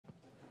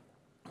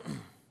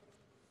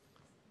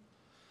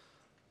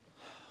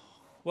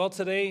Well,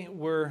 today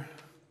we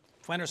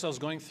find ourselves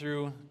going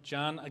through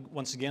John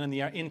once again in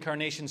the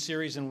Incarnation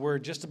series, and we're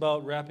just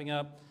about wrapping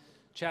up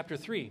chapter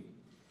 3.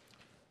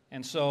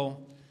 And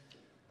so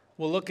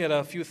we'll look at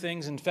a few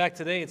things. In fact,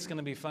 today it's going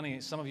to be funny.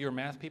 Some of you are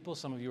math people,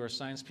 some of you are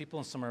science people,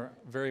 and some are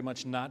very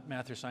much not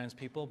math or science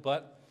people.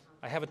 But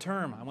I have a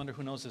term. I wonder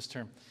who knows this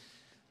term.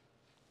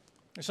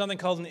 There's something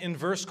called an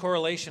inverse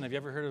correlation. Have you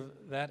ever heard of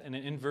that, an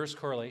inverse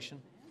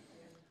correlation?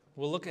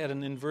 We'll look at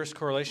an inverse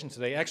correlation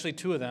today, actually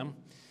two of them.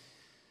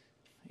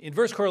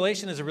 Inverse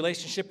correlation is a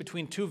relationship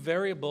between two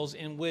variables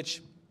in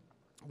which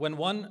when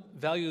one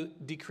value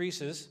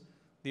decreases,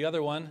 the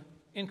other one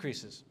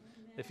increases.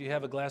 If you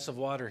have a glass of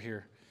water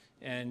here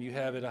and you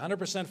have it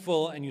 100%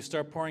 full and you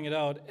start pouring it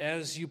out,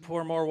 as you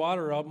pour more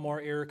water out,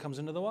 more air comes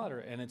into the water.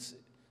 And it's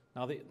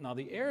now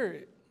the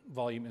air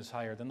volume is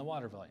higher than the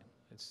water volume.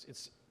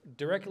 It's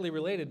directly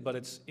related, but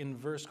it's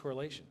inverse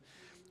correlation.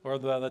 Or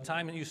the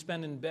time you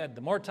spend in bed.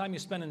 The more time you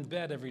spend in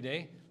bed every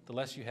day, the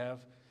less you have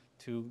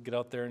to get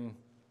out there and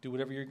do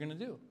whatever you're going to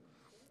do.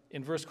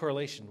 Inverse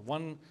correlation.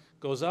 One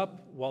goes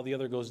up while the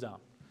other goes down.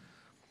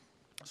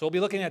 So we'll be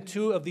looking at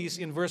two of these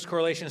inverse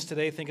correlations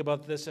today. Think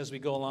about this as we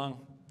go along.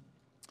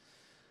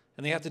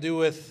 And they have to do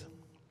with,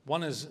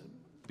 one is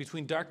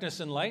between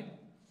darkness and light,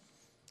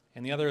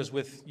 and the other is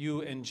with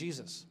you and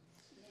Jesus.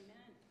 Amen.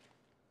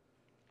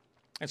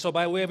 And so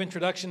by way of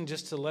introduction,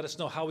 just to let us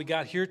know how we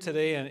got here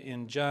today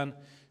in John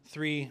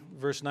 3,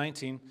 verse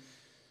 19.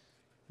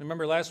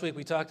 Remember last week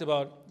we talked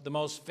about the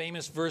most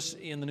famous verse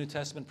in the New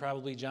Testament,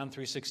 probably John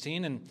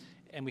 3:16,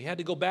 and we had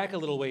to go back a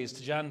little ways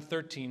to John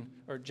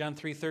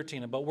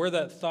 3:13, about where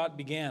that thought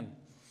began.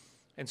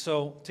 And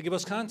so to give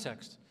us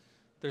context,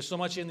 there's so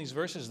much in these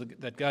verses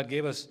that God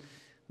gave us.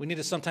 We need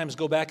to sometimes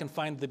go back and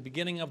find the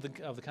beginning of the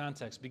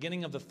context,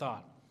 beginning of the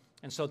thought.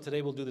 And so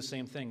today we'll do the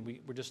same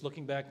thing. We're just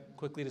looking back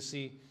quickly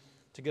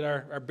to get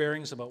our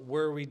bearings about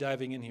where are we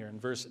diving in here in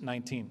verse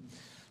 19.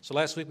 So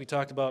last week we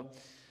talked about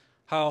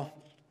how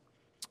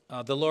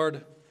the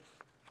Lord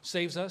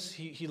saves us.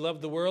 He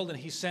loved the world, and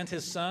He sent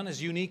His Son,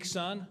 His unique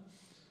Son,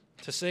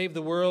 to save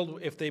the world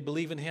if they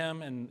believe in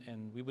Him,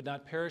 and we would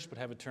not perish but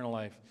have eternal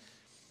life.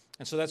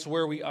 And so that's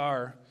where we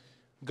are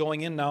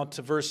going in now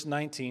to verse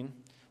 19.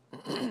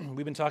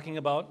 We've been talking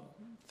about,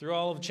 through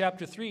all of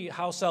chapter 3,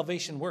 how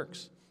salvation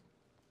works.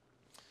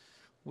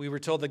 We were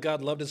told that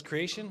God loved His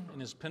creation, and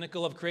His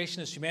pinnacle of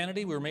creation is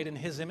humanity. We were made in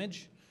His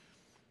image,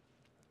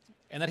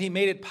 and that He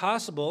made it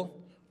possible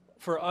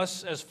for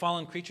us as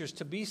fallen creatures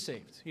to be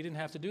saved. He didn't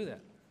have to do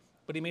that,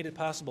 but He made it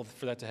possible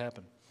for that to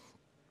happen.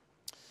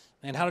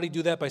 And how did He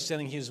do that? By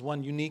sending His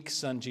one unique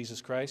Son, Jesus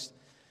Christ.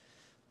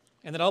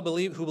 And that all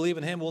who believe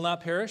in Him will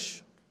not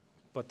perish,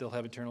 but they'll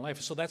have eternal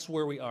life. So that's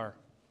where we are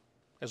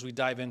as we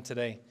dive in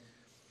today.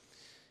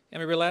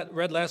 And we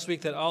read last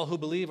week that all who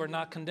believe are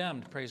not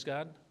condemned. Praise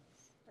God.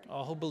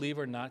 All who believe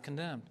are not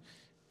condemned.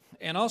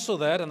 And also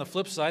that, on the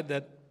flip side,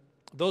 that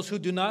those who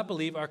do not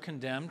believe are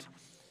condemned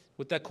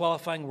with that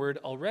qualifying word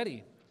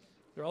already.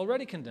 They're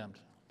already condemned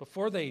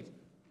before they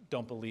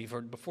don't believe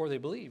or before they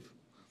believe.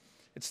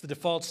 It's the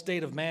default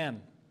state of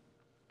man.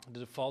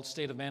 The default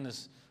state of man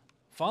is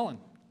fallen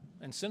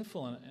and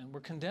sinful, and we're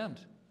condemned.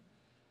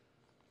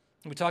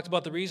 And we talked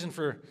about the reason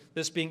for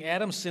this being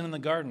Adam's sin in the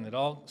garden. It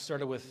all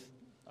started with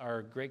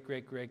our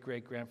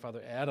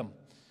great-great-great-great-grandfather Adam.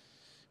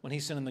 When he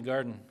sinned in the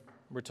garden,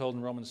 we're told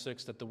in Romans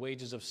 6 that the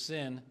wages of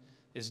sin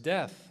is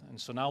death. And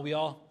so now we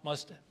all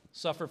must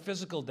suffer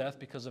physical death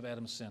because of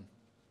Adam's sin.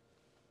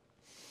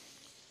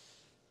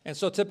 And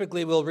so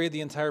typically we'll read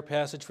the entire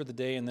passage for the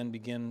day and then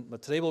begin.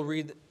 But today we'll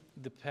read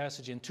the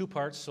passage in two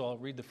parts. So I'll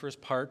read the first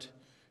part,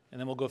 and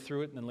then we'll go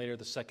through it, and then later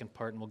the second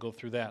part, and we'll go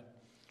through that.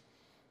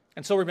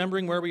 And so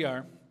remembering where we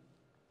are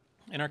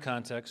in our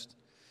context,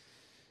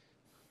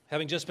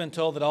 having just been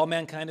told that all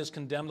mankind is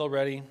condemned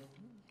already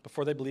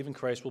before they believe in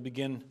Christ, we'll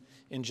begin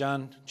in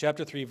John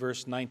chapter 3,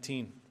 verse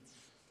 19.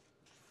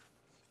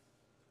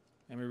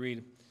 And we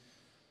read,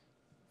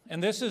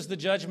 "And this is the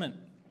judgment.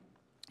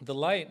 The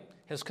light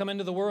has come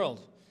into the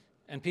world,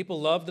 and people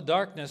love the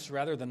darkness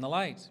rather than the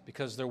light,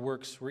 because their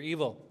works were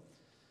evil.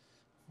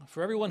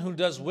 For everyone who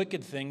does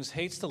wicked things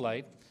hates the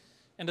light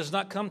and does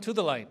not come to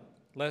the light,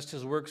 lest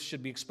his works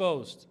should be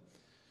exposed.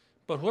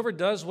 But whoever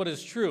does what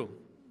is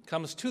true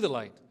comes to the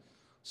light,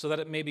 so that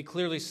it may be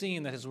clearly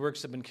seen that his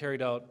works have been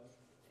carried out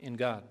in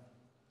God."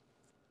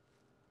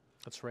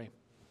 Let's pray.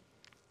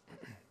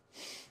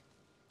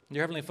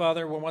 Dear Heavenly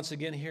Father, we're once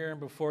again here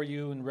before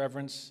you in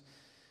reverence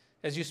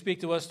as you speak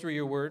to us through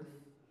your word,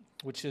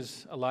 which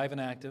is alive and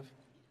active.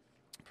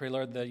 Pray,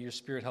 Lord, that your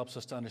Spirit helps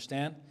us to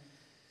understand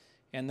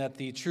and that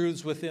the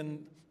truths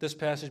within this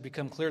passage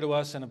become clear to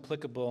us and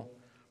applicable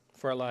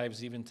for our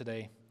lives even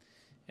today.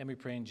 And we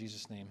pray in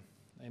Jesus' name.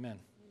 Amen.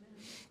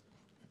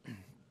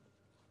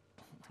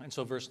 And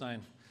so verse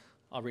 9,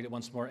 I'll read it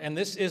once more. "And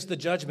this is the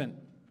judgment.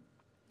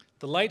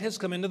 The light has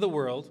come into the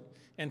world,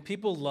 and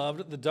people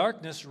loved the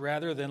darkness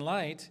rather than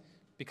light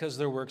because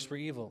their works were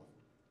evil."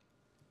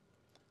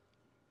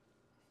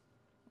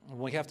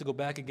 We have to go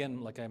back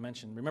again, like I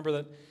mentioned. Remember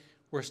that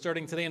We're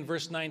starting today in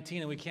verse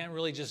 19, and we can't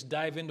really just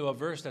dive into a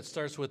verse that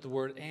starts with the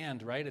word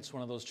and, right? It's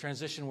one of those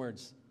transition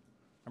words.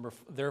 Remember,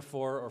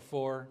 therefore or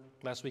for.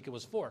 Last week it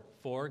was for.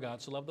 For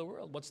God so loved the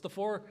world. What's the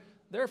for?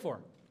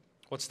 Therefore.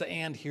 What's the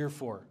and here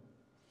for?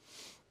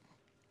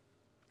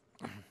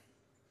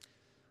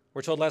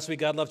 We're told last week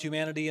God loved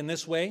humanity in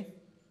this way.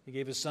 He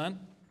gave his son,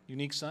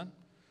 unique son,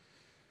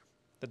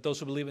 that those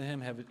who believe in him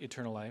have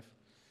eternal life.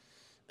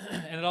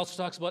 And it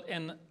also talks about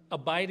an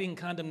abiding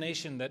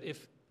condemnation, that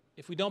if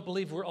we don't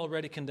believe, we're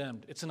already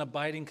condemned. It's an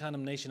abiding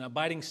condemnation, an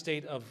abiding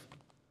state of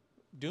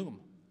doom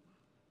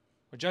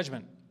or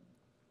judgment.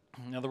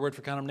 Another word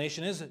for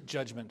condemnation is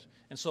judgment.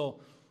 And so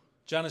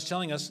John is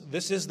telling us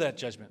this is that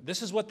judgment.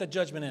 This is what that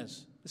judgment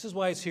is. This is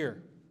why it's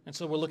here. And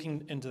so we're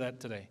looking into that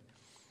today.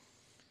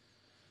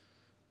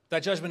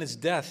 That judgment is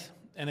death,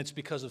 and it's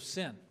because of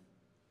sin.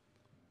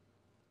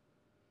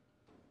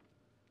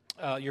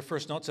 Your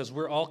first note says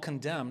we're all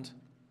condemned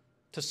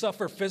to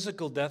suffer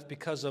physical death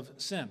because of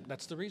sin.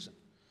 That's the reason.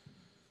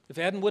 If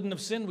Adam wouldn't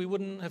have sinned, we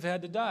wouldn't have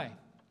had to die.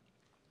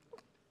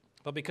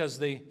 But because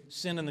they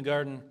sinned in the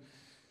garden,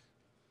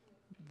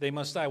 they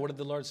must die. What did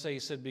the Lord say? He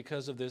said,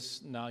 because of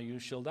this, now you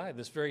shall die.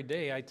 This very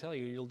day, I tell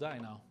you, you'll die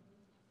now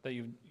that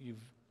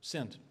you've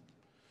sinned.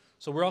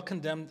 So we're all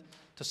condemned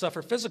to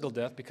suffer physical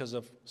death because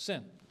of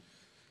sin.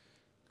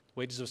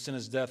 Wages of sin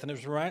is death. And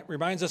it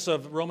reminds us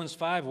of Romans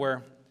 5,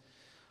 where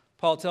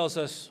Paul tells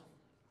us,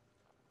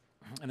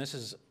 and this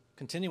is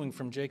continuing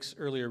from Jake's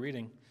earlier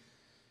reading,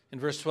 in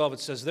verse 12 it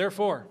says,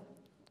 therefore,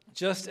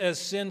 just as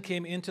sin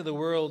came into the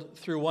world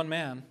through one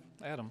man,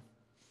 Adam,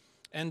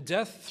 and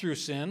death through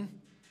sin,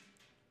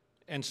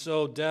 and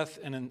so death,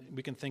 and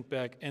we can think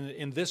back, and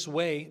in this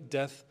way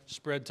death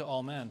spread to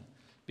all men,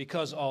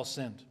 because all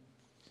sinned.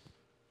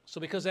 So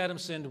because Adam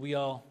sinned, we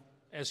all,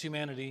 as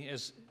humanity,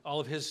 as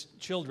all of his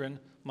children,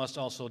 must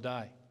also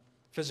die,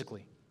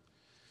 physically.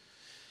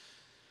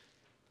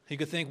 You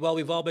could think, well,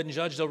 we've all been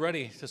judged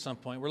already to some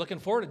point. We're looking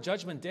forward to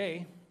Judgment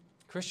Day.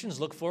 Christians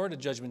look forward to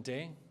Judgment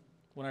Day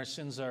when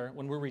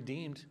we're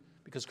redeemed,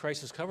 because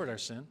Christ has covered our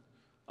sin.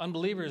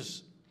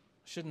 Unbelievers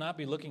should not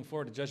be looking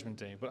forward to Judgment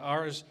Day, but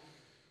ours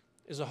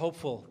is a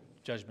hopeful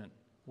judgment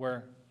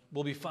where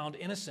we'll be found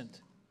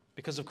innocent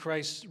because of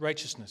Christ's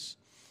righteousness.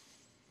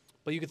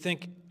 But you could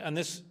think in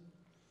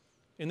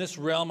this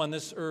realm, on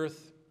this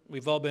earth,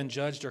 we've all been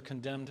judged or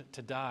condemned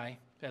to die,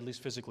 at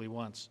least physically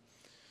once.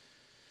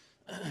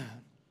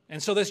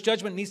 And so this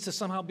judgment needs to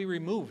somehow be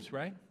removed,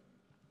 right?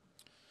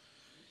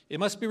 It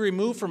must be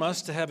removed from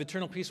us to have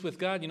eternal peace with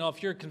God. You know,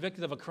 if you're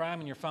convicted of a crime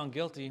and you're found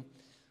guilty,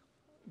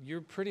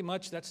 you're pretty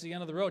much, that's the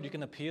end of the road. You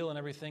can appeal and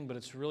everything, but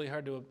it's really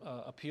hard to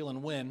appeal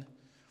and win.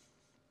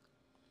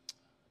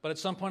 But at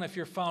some point, if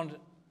you're found,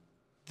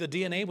 the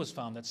DNA was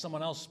found, that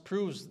someone else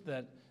proves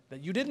that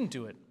you didn't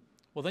do it,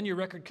 well, then your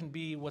record can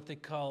be what they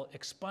call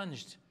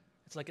expunged.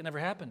 It's like it never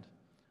happened.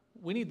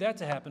 We need that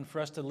to happen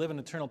for us to live in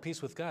eternal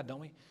peace with God, don't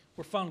we?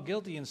 We're found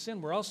guilty in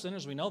sin. We're all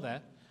sinners. We know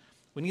that.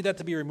 We need that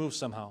to be removed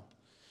somehow.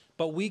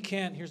 But we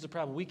can't, here's the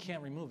problem, we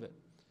can't remove it.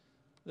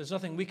 There's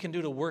nothing we can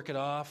do to work it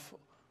off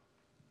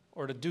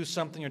or to do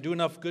something or do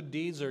enough good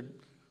deeds or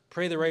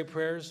pray the right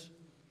prayers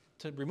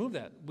to remove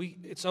that.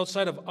 It's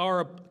outside of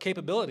our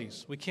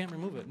capabilities. We can't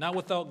remove it, not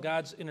without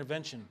God's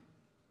intervention.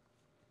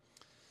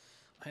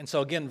 And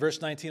so again,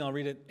 verse 19, I'll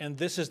read it. And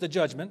this is the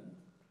judgment.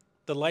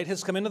 The light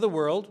has come into the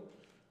world,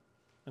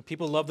 and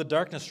people love the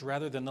darkness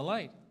rather than the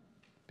light,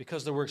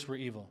 because their works were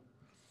evil.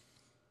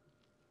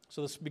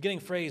 So this beginning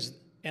phrase,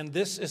 and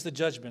this is the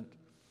judgment,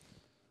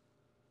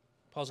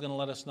 Paul's going to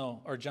let us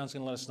know, or John's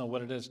going to let us know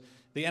what it is.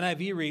 The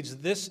NIV reads,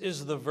 this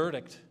is the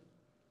verdict.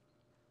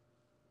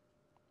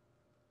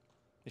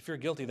 If you're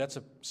guilty, that's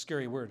a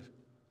scary word.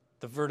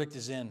 The verdict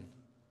is in.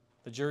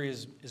 The jury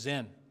is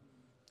in.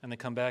 And they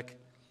come back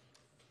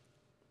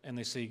and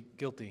they say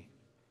guilty.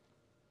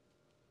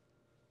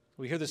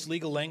 We hear this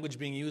legal language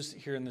being used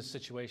here in this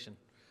situation.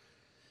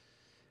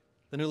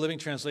 The New Living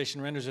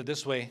Translation renders it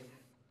this way.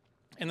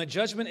 And the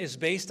judgment is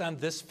based on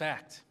this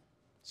fact.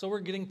 So we're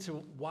getting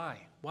to why.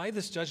 Why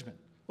this judgment?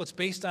 Well, it's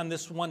based on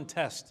this one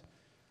test.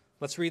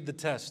 Let's read the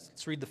test.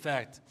 Let's read the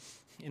fact.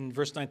 In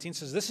verse 19 it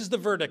says, this is the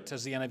verdict,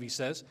 as the NIV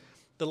says.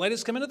 The light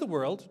has come into the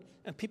world,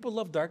 and people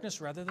love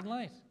darkness rather than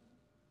light.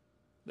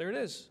 There it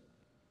is.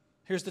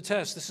 Here's the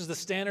test. This is the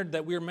standard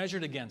that we're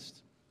measured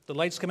against. The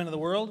light's come into the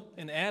world.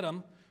 In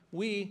Adam,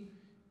 we,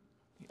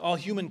 all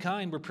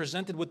humankind, were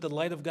presented with the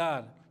light of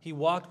God. He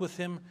walked with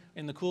him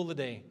in the cool of the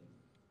day.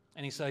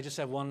 And he said, I just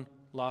have one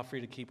law for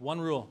you to keep, one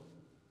rule.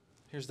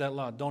 Here's that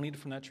law. Don't eat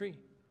from that tree.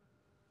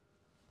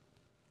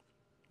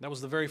 That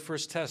was the very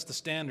first test, the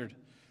standard.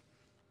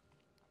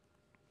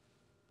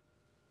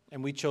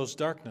 And we chose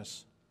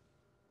darkness.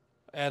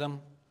 Adam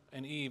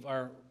and Eve,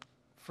 our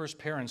first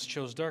parents,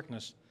 chose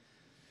darkness.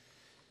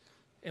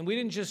 And we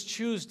didn't just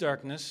choose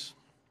darkness.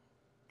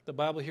 The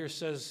Bible here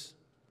says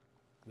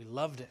we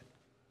loved it.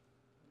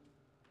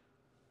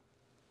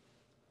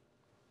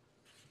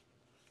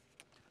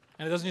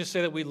 And it doesn't just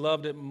say that we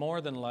loved it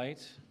more than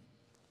light.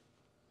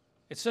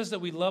 It says that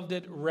we loved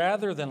it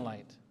rather than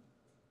light.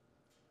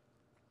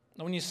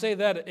 Now, when you say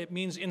that, it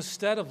means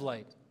instead of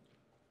light.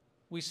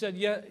 We said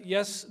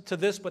yes to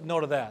this, but no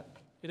to that.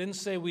 It didn't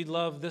say we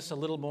love this a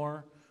little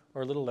more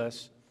or a little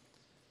less.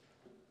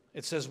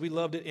 It says we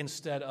loved it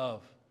instead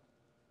of,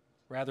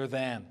 rather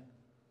than.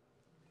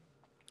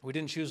 We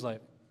didn't choose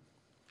light.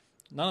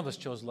 None of us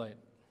chose light.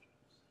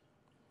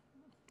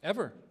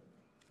 Ever.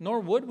 Nor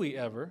would we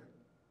ever.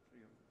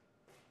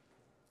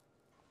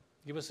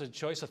 Give us a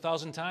choice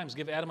 1,000 times.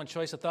 Give Adam a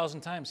choice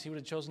 1,000 times. He would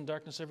have chosen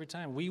darkness every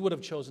time. We would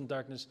have chosen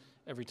darkness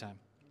every time.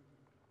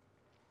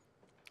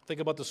 Think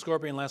about the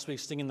scorpion last week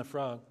stinging the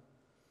frog.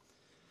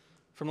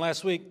 From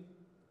last week,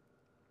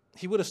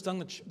 he would have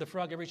stung the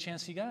frog every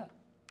chance he got.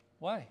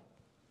 Why?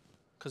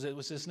 Because it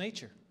was his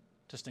nature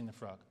to sting the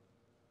frog.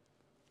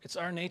 It's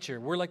our nature.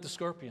 We're like the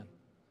scorpion.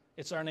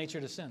 It's our nature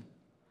to sin.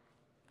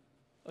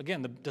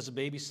 Again, does a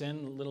baby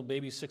sin? A little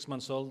baby, 6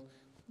 months old,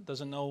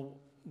 doesn't know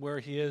where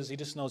he is. He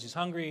just knows he's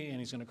hungry, and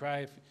he's going to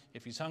cry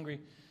if he's hungry.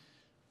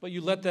 But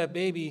you let that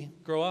baby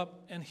grow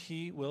up, and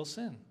he will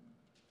sin.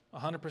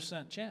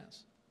 100%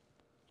 chance.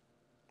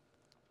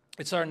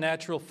 It's our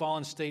natural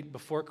fallen state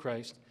before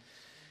Christ.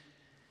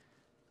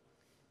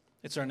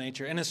 It's our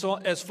nature. And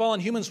as fallen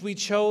humans,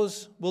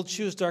 we'll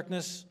choose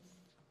darkness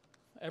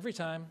every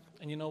time.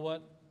 And you know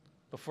what?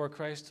 Before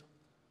Christ,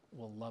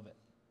 we'll love it.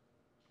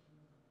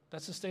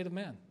 That's the state of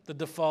man, the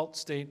default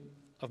state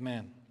of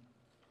man.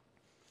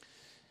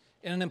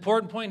 And an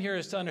important point here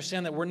is to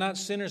understand that we're not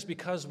sinners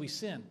because we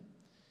sin.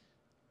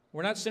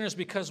 We're not sinners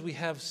because we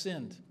have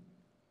sinned.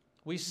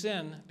 We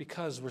sin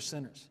because we're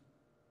sinners.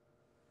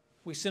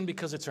 We sin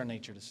because it's our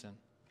nature to sin.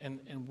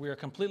 And we are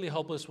completely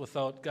helpless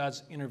without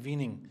God's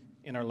intervening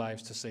in our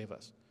lives to save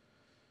us.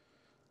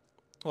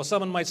 Well,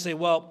 someone might say,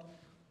 well,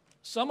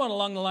 someone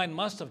along the line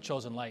must have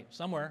chosen light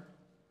somewhere.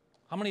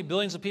 How many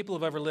billions of people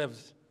have ever lived?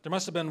 There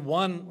must have been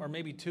one or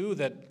maybe two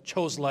that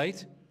chose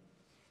light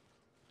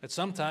at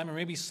some time, or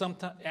maybe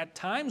at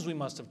times we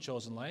must have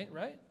chosen light,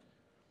 right?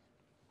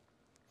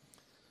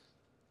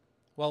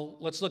 Well,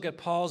 let's look at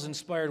Paul's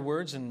inspired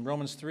words in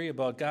Romans 3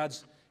 about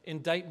God's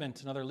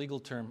indictment, another legal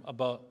term,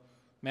 about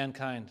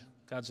mankind,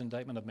 God's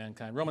indictment of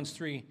mankind. Romans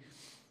 3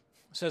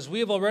 says, we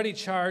have already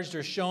charged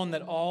or shown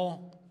that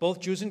all,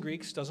 both Jews and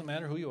Greeks, doesn't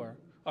matter who you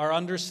are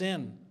under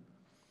sin.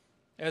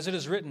 As it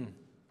is written,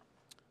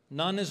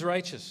 none is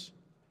righteous.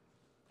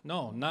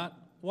 No, not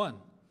one.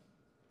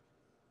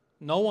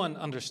 No one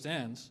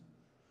understands.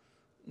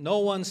 No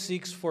one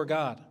seeks for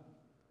God.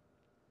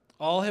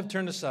 All have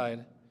turned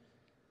aside.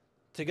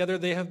 Together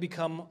they have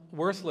become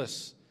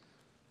worthless.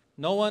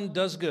 No one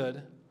does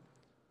good,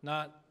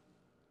 not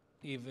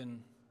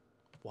even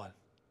one.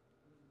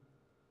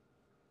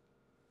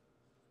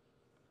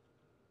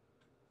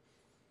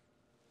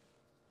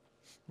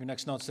 Your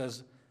next note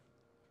says,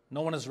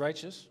 no one is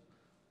righteous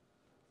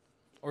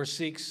or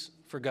seeks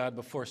for God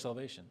before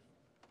salvation.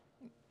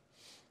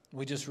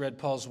 We just read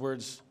Paul's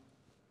words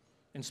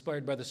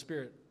inspired by the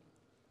Spirit.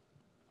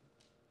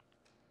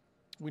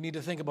 We need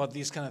to think about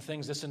these kind of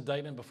things, this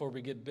indictment, before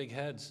we get big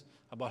heads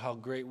about how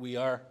great we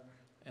are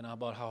and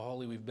about how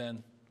holy we've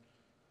been.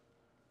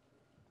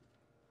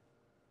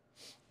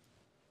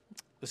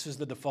 This is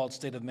the default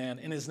state of man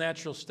in his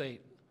natural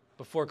state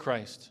before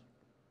Christ.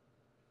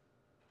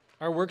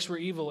 Our works were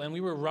evil, and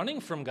we were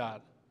running from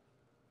God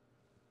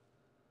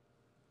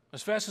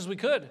as fast as we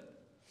could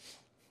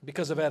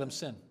because of Adam's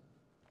sin.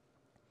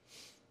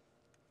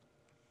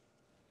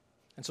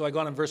 And so I go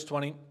on in verse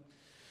 20.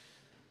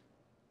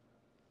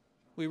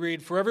 We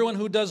read, for everyone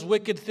who does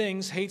wicked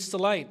things hates the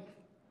light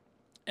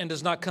and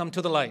does not come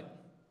to the light,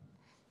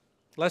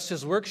 lest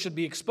his work should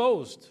be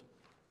exposed.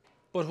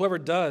 But whoever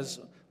does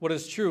what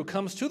is true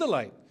comes to the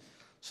light,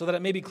 so that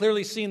it may be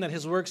clearly seen that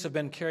his works have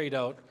been carried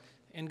out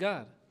in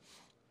God.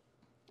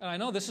 And I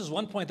know this is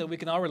one point that we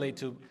can all relate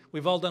to.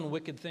 We've all done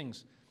wicked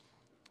things.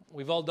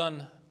 We've all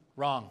done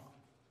wrong.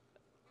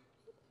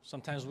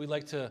 Sometimes we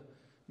like to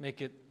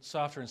make it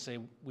softer and say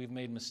we've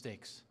made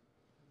mistakes.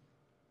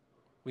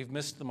 We've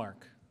missed the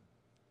mark.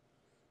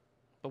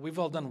 But we've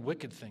all done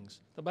wicked things.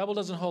 The Bible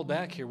doesn't hold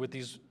back here with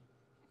these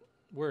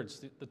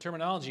words. The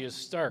terminology is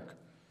stark.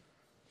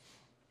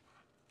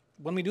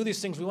 When we do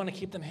these things, we want to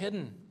keep them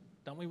hidden,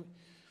 don't we?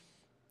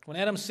 When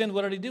Adam sinned,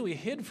 what did he do? He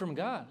hid from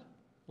God,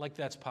 like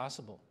that's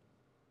possible.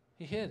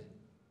 He hid.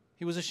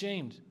 He was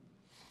ashamed.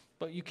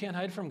 But you can't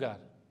hide from God.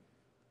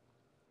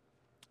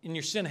 And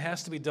your sin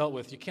has to be dealt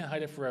with. You can't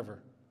hide it forever.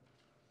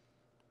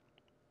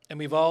 And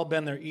we've all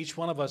been there, each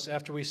one of us,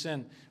 after we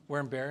sin. We're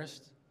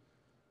embarrassed,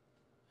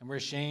 and we're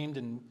ashamed,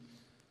 and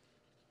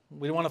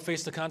we don't want to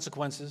face the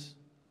consequences.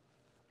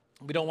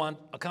 We don't want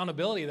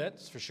accountability,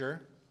 that's for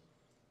sure.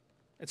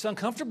 It's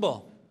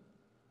uncomfortable.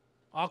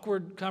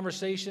 Awkward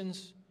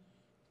conversations.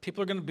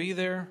 People are going to be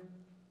there.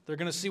 They're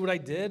going to see what I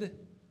did.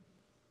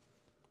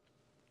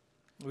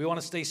 We want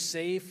to stay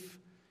safe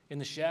in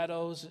the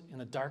shadows, in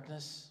the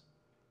darkness.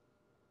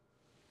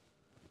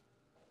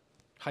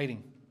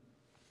 Hiding.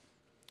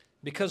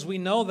 Because we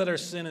know that our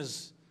sin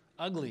is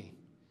ugly,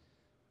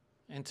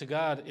 and to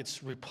God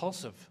it's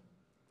repulsive.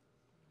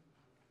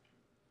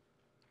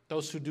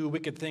 Those who do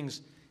wicked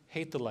things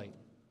hate the light.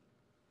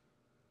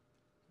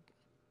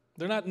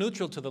 They're not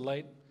neutral to the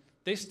light.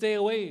 They stay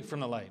away from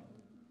the light.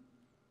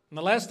 And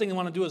the last thing they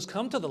want to do is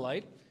come to the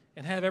light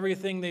and have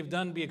everything they've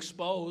done be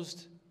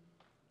exposed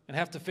and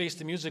have to face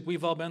the music.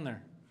 We've all been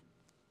there.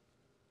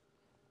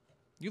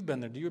 You've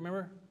been there. Do you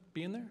remember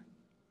being there?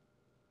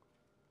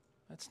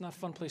 That's not a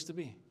fun place to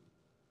be.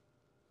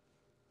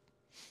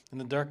 In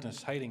the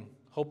darkness, hiding,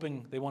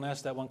 hoping they won't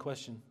ask that one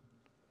question,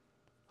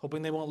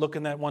 hoping they won't look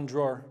in that one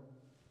drawer,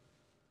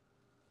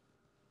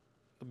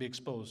 but be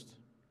exposed.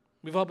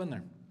 We've all been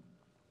there.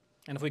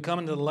 And if we come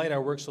into the light,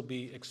 our works will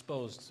be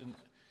exposed. And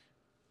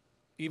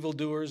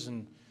evildoers,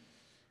 and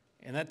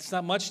that's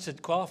not much to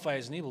qualify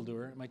as an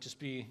evildoer. It might just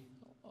be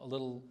a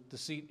little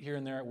deceit here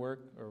and there at work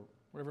or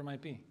whatever it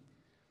might be.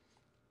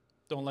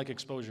 Don't like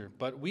exposure.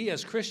 But we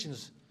as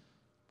Christians,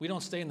 we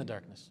don't stay in the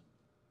darkness.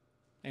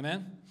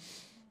 Amen?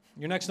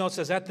 Your next note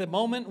says, at the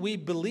moment we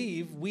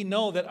believe, we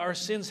know that our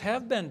sins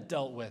have been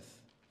dealt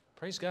with.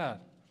 Praise God.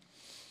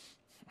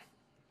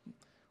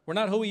 We're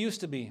not who we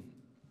used to be.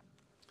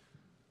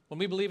 When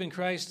we believe in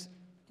Christ,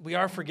 we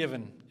are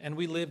forgiven, and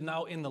we live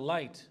now in the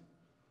light.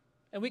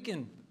 And we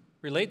can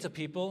relate to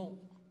people,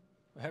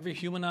 every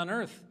human on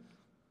earth,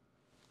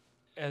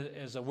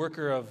 as a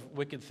worker of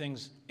wicked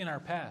things in our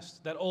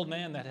past. That old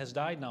man that has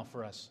died now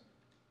for us.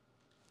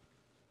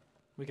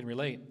 We can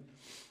relate.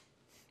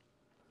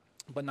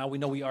 But now we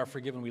know we are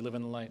forgiven. We live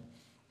in the light.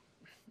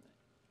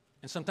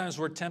 And sometimes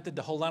we're tempted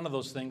to hold on to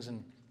those things,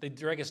 and they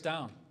drag us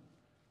down.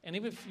 And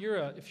even if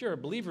you're a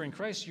believer in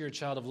Christ, you're a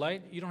child of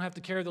light. You don't have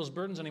to carry those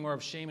burdens anymore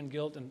of shame and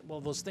guilt. And,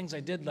 well, those things I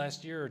did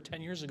last year or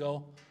 10 years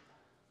ago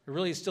are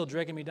really still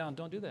dragging me down.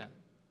 Don't do that.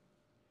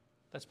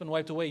 That's been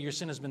wiped away. Your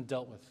sin has been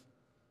dealt with.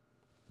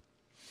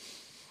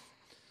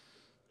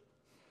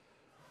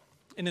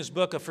 In his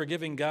book, A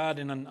Forgiving God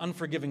in an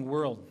Unforgiving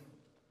World,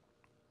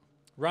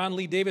 Ron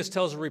Lee Davis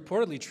tells a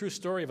reportedly true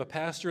story of a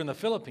pastor in the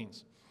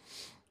Philippines.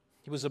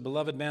 He was a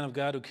beloved man of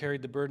God who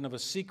carried the burden of a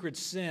secret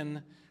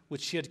sin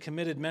which he had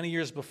committed many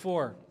years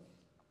before.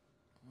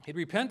 He'd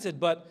repented,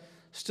 but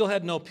still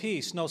had no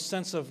peace, no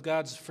sense of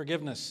God's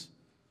forgiveness.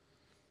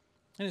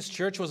 In his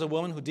church was a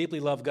woman who deeply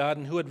loved God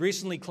and who had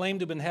recently claimed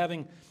to have been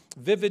having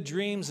vivid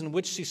dreams in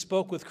which she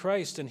spoke with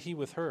Christ and he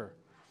with her.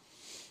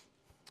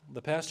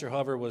 The pastor,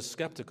 however, was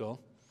skeptical.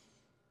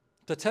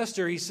 To test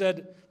her, he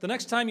said, the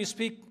next time you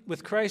speak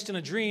with Christ in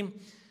a dream,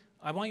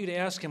 I want you to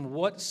ask him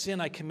what sin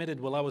I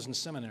committed while I was in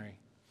seminary.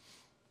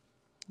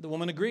 The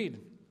woman agreed.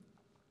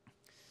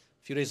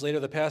 A few days later,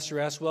 the pastor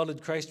asked, well,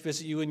 did Christ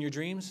visit you in your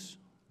dreams?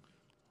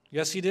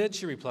 Yes, he did,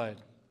 she replied.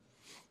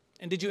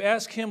 And did you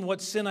ask him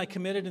what sin I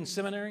committed in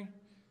seminary?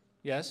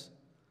 Yes.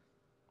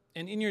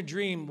 And in your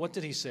dream, what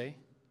did he say?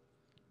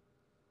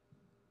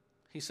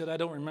 He said, I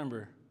don't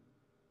remember.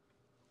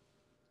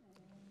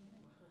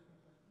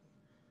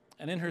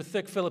 And in her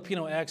thick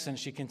Filipino accent,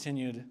 she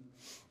continued,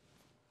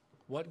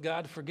 what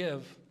God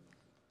forgive,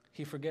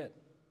 he forget.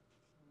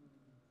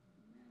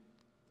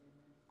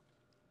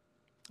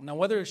 Now,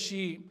 whether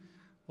she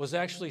was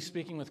actually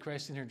speaking with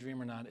Christ in her dream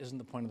or not isn't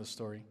the point of the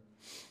story.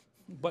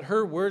 But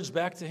her words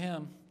back to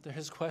him, to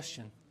his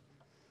question,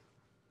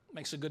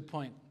 makes a good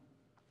point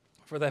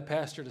for that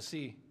pastor to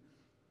see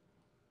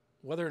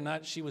whether or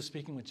not she was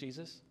speaking with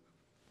Jesus.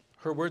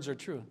 Her words are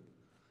true.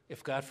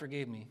 If God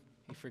forgave me,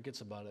 he forgets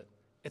about it.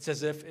 It's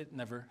as if it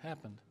never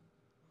happened.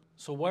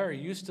 So why are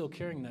you still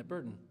carrying that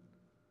burden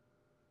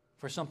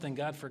for something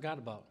God forgot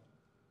about?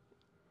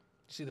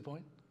 See the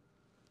point?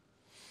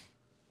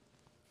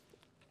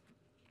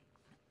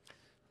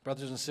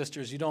 Brothers and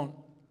sisters, you don't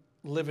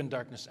live in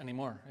darkness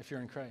anymore if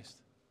you're in Christ.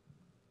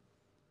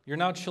 You're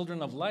now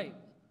children of light.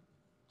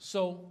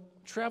 So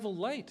travel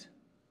light.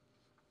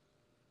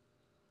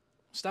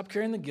 Stop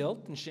carrying the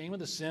guilt and shame of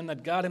the sin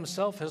that God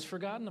himself has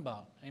forgotten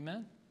about.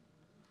 Amen?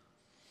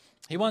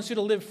 He wants you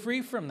to live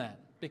free from that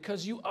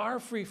because you are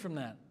free from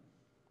that.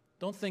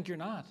 Don't think you're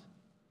not.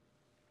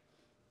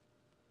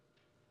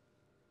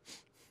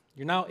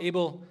 You're now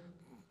able,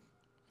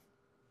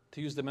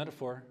 to use the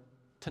metaphor,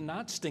 to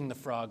not sting the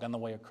frog on the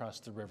way across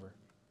the river.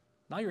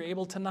 Now you're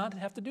able to not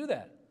have to do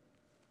that.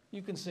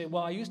 You can say,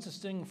 well, I used to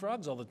sting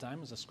frogs all the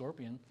time as a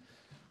scorpion.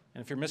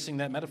 And if you're missing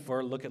that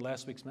metaphor, look at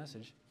last week's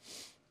message.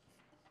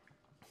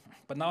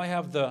 But now I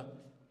have the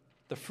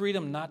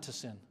freedom not to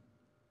sin.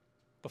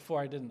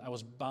 Before I didn't. I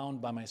was bound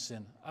by my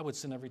sin. I would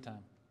sin every time.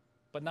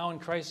 But now in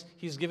Christ,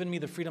 he's given me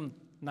the freedom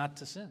not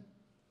to sin.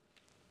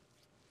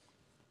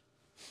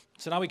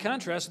 So now we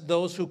contrast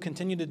those who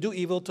continue to do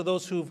evil to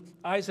those whose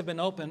eyes have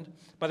been opened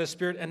by the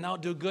Spirit and now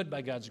do good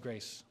by God's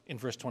grace. In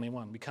verse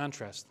 21, we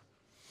contrast.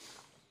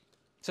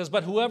 It says,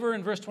 but whoever,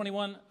 in verse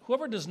 21,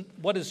 whoever does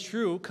what is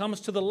true comes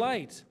to the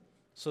light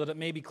so that it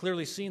may be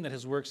clearly seen that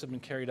his works have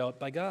been carried out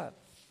by God.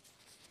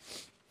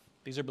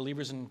 These are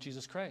believers in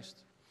Jesus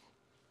Christ.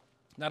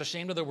 Not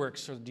ashamed of their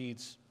works or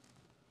deeds.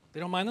 They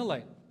don't mind the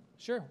light.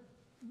 Sure.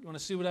 You want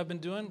to see what I've been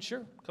doing?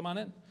 Sure. Come on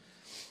in.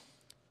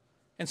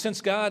 And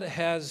since God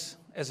has,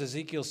 as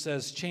Ezekiel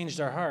says,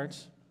 changed our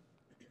hearts,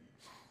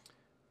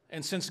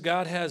 and since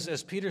God has,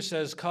 as Peter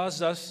says,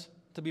 caused us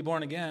to be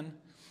born again,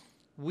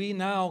 we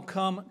now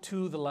come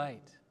to the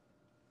light.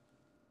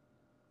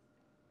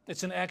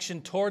 It's an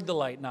action toward the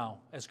light now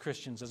as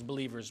Christians, as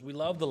believers. We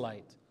love the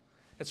light.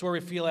 It's where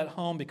we feel at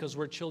home because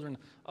we're children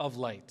of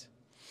light.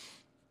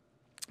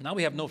 Now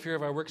we have no fear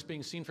of our works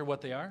being seen for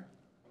what they are.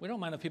 We don't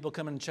mind if people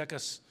come and check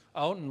us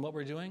out and what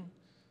we're doing.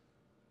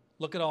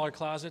 Look at all our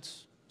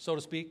closets, so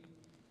to speak.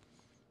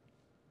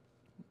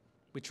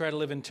 We try to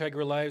live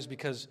integral lives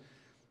because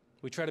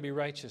we try to be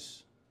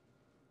righteous,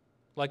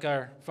 like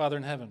our Father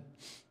in heaven.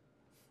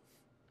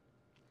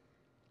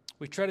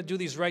 We try to do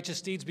these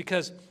righteous deeds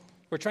because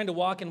we're trying to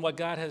walk in what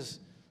God has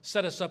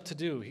set us up to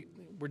do.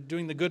 We're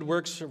doing the good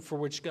works for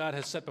which God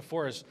has set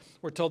before us.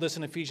 We're told this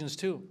in Ephesians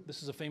 2.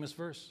 This is a famous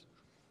verse.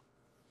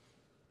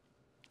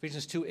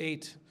 Ephesians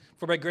 2:8.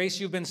 For by grace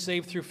you've been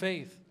saved through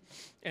faith.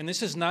 And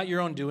this is not your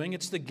own doing,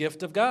 it's the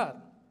gift of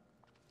God,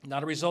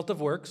 not a result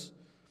of works,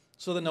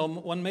 so that no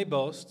one may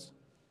boast.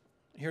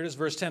 Here it is,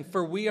 verse 10.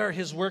 For we are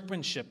his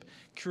workmanship,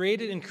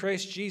 created in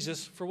Christ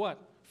Jesus for what?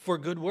 For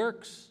good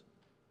works,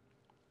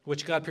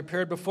 which God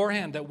prepared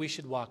beforehand that we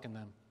should walk in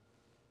them.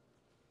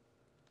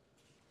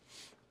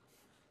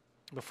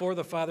 Before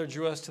the Father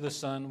drew us to the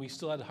Son, we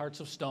still had hearts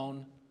of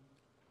stone.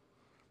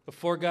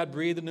 Before God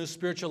breathed a new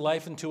spiritual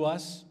life into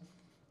us,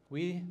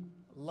 we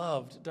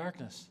loved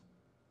darkness.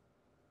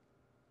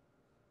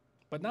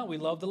 But now we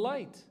love the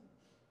light.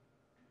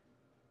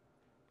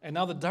 And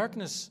now the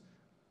darkness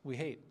we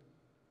hate.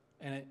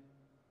 And it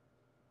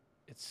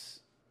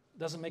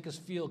doesn't make us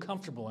feel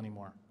comfortable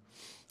anymore.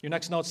 Your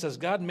next note says,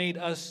 God made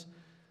us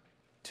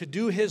to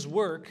do his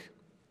work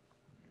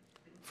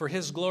for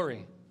his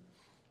glory.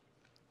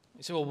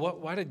 You say, well,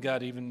 why did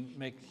God even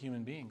make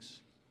human beings?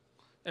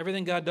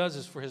 Everything God does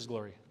is for his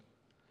glory.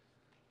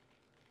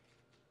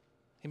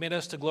 He made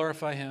us to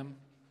glorify him.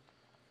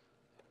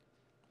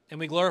 And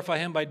we glorify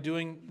him by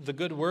doing the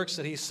good works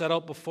that he set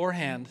out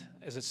beforehand,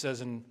 as it says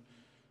in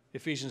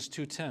Ephesians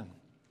 2:10.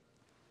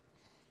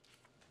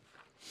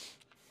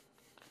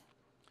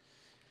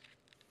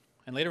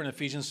 And later in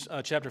Ephesians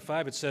chapter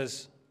 5, it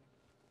says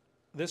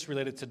this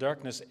related to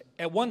darkness.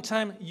 At one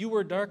time you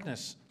were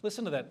darkness.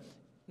 Listen to that.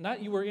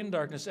 Not you were in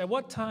darkness. At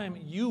what time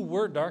you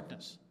were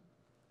darkness?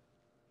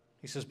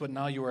 He says, but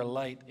now you are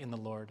light in the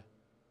Lord.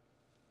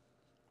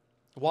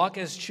 Walk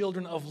as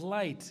children of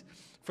light.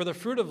 For the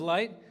fruit of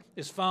light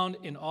is found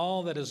in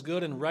all that is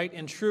good and right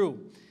and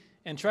true.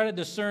 And try to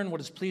discern what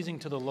is pleasing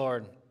to the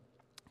Lord.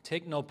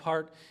 Take no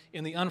part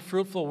in the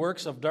unfruitful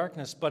works of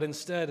darkness, but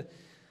instead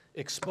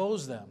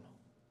expose them.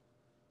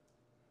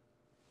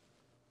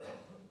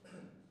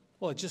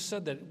 Well, it just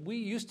said that we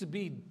used to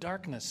be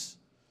darkness,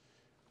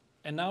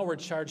 and now we're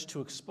charged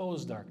to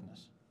expose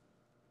darkness.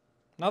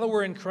 Now that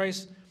we're in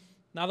Christ,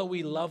 now that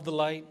we love the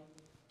light,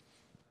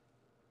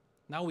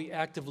 now we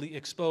actively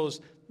expose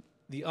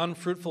the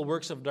unfruitful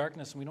works of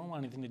darkness, and we don't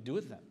want anything to do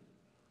with them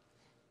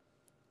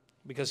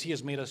because he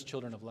has made us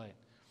children of light.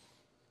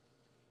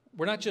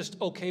 We're not just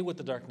okay with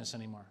the darkness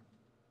anymore.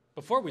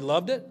 Before, we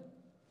loved it.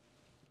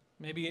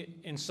 Maybe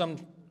in some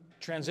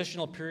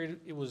transitional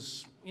period, it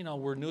was,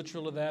 we're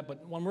neutral to that.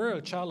 But when we're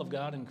a child of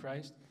God in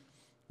Christ,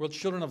 we're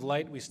children of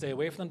light. We stay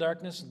away from the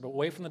darkness, but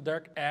away from the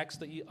dark acts,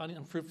 the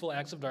unfruitful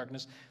acts of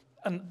darkness.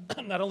 And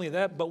not only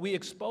that, but we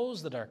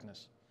expose the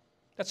darkness.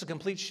 That's a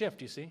complete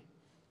shift, you see.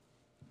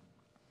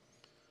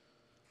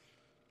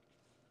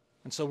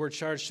 And so we're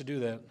charged to do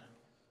that.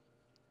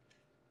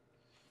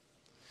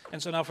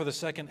 And so now for the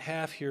second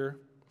half here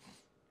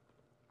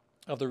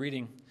of the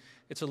reading,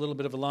 it's a little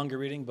bit of a longer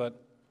reading,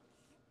 but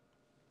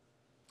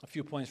a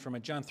few points from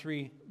it. John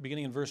 3,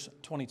 beginning in verse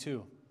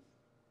 22.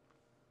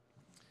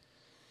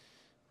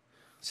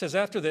 It says,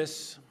 after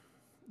this,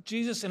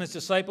 Jesus and his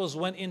disciples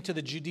went into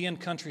the Judean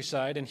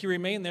countryside, and he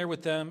remained there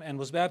with them and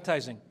was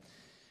baptizing.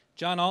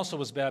 John also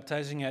was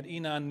baptizing at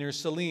Enon near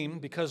Salim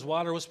because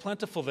water was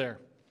plentiful there,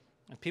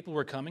 and people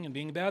were coming and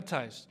being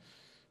baptized,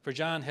 for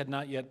John had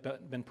not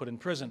yet been put in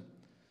prison.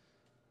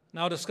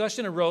 Now a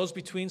discussion arose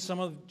between some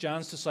of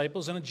John's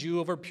disciples and a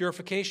Jew over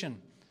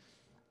purification.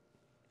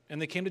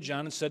 And they came to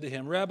John and said to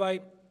him, Rabbi,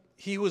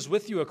 he who was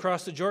with you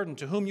across the Jordan,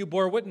 to whom you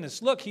bore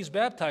witness, look, he's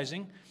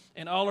baptizing,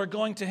 and all are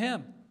going to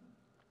him.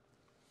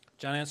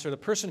 John answered, a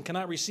person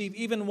cannot receive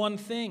even one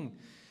thing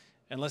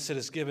unless it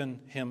is given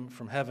him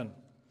from heaven.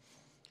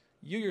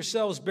 You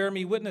yourselves bear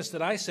me witness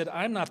that I said,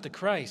 I'm not the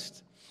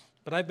Christ,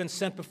 but I've been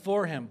sent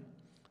before him.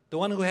 The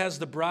one who has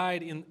the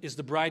bride is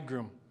the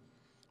bridegroom.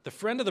 The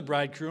friend of the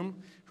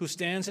bridegroom who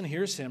stands and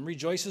hears him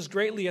rejoices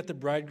greatly at the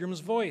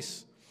bridegroom's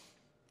voice.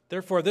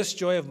 Therefore, this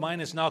joy of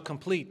mine is now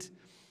complete.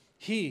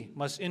 He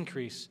must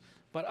increase,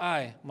 but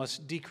I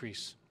must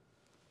decrease.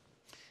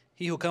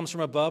 He who comes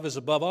from above is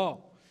above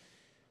all.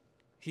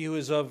 He who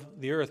is of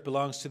the earth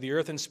belongs to the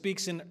earth and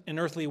speaks in an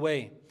earthly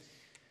way.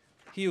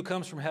 He who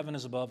comes from heaven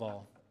is above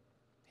all.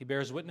 He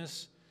bears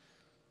witness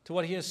to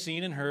what he has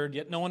seen and heard,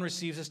 yet no one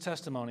receives his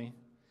testimony.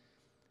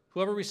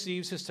 Whoever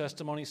receives his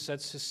testimony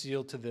sets his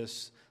seal to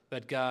this,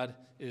 that God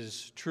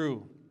is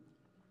true.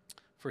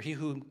 For he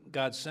who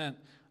God sent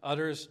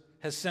utters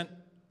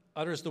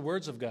the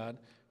words of God,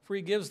 for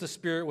he gives the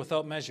Spirit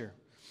without measure.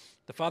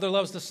 The Father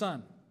loves the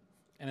Son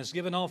and has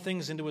given all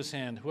things into his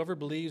hand. Whoever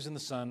believes in the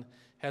Son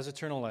has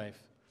eternal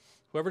life.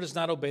 Whoever does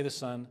not obey the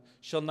Son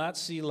shall not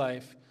see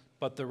life,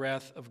 but the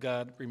wrath of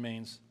God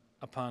remains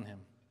upon him.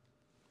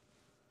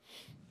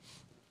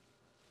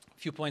 A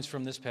few points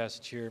from this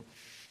passage here.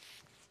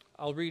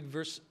 I'll read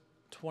verse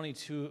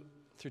 22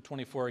 through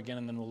 24 again,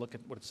 and then we'll look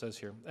at what it says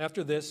here.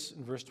 After this,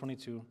 in verse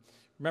 22,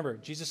 remember,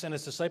 Jesus and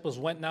his disciples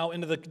went now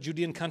into the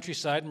Judean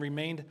countryside and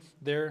remained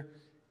there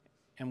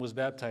and was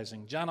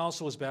baptizing. John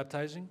also was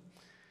baptizing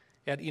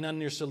at Enon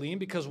near Salim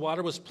because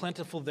water was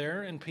plentiful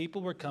there and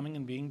people were coming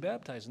and being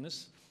baptized. And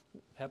this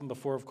happened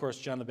before, of course,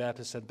 John the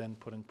Baptist had been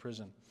put in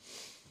prison.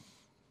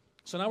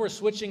 So now we're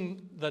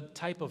switching the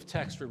type of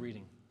text we're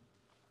reading.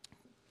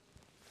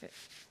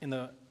 In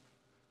the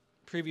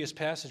previous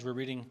passage, we're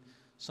reading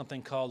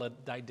something called a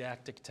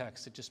didactic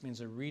text. It just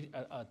means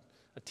a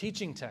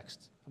teaching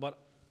text about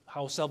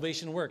how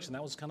salvation works, and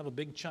that was kind of a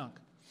big chunk.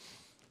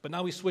 But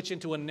now we switch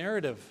into a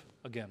narrative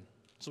again.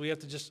 So we have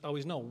to just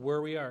always know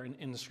where we are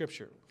in the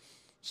Scripture.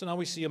 So now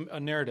we see a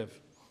narrative,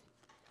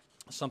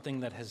 something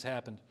that has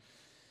happened.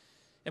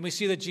 And we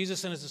see that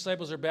Jesus and his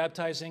disciples are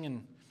baptizing,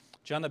 and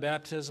John the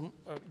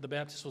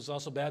Baptist was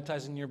also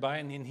baptizing nearby,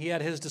 and he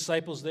had his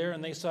disciples there,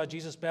 and they saw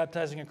Jesus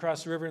baptizing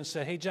across the river and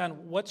said, "Hey,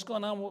 John, what's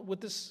going on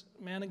with this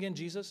man again,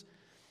 Jesus?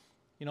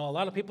 You know, a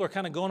lot of people are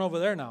kind of going over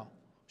there now.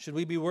 Should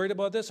we be worried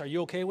about this? Are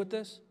you okay with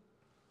this?"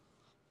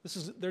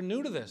 They're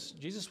new to this.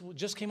 Jesus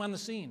just came on the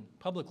scene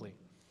publicly.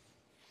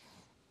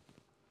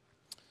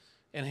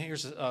 And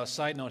here's a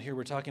side note here.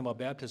 We're talking about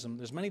baptism.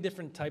 There's many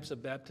different types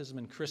of baptism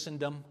in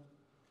Christendom.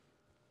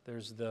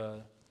 There's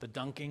the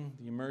dunking,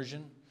 the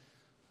immersion.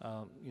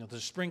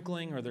 There's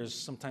sprinkling, or there's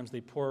sometimes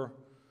they pour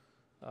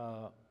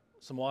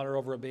some water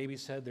over a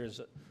baby's head.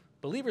 There's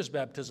believer's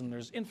baptism.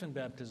 There's infant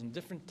baptism.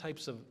 Different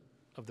types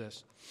of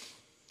this.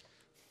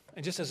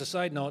 And just as a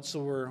side note,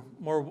 so we're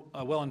more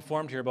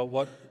well-informed here about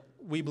what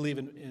we believe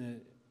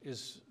in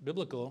is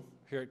biblical,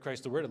 here at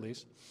Christ the Word at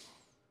least.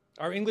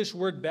 Our English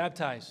word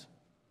baptize,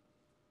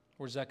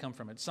 where does that come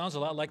from? It sounds a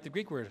lot like the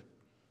Greek word,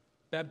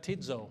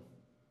 baptizo.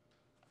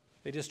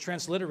 They just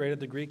transliterated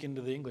the Greek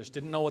into the English.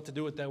 Didn't know what to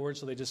do with that word,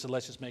 so they just said,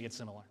 let's just make it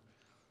similar.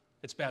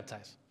 It's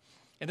baptize.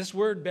 And this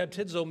word,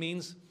 baptizo,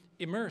 means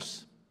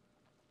immerse.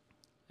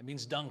 It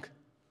means dunk.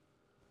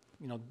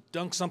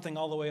 Dunk something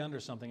all the way under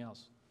something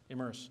else.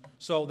 Immerse.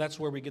 So that's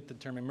where we get the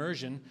term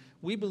immersion.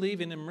 We believe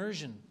in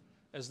immersion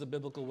as the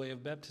biblical way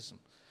of baptism.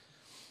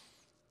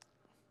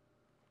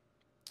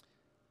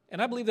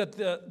 And I believe that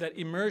that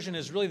immersion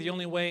is really the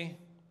only way,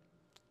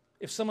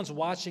 if someone's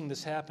watching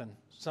this happen,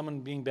 someone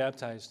being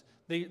baptized,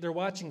 they're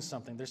watching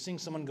something. They're seeing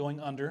someone going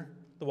under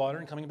the water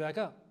and coming back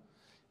up.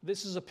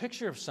 This is a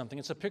picture of something.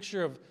 It's a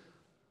picture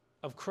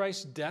of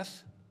Christ's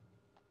death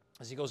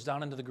as he goes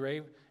down into the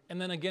grave,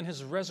 and then again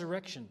his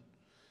resurrection.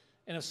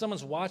 And if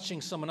someone's watching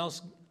someone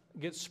else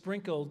get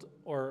sprinkled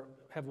or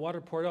have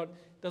water poured out,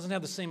 it doesn't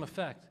have the same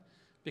effect,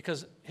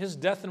 because his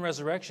death and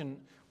resurrection,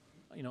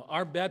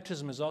 our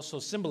baptism is also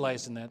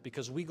symbolized in that,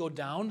 because we go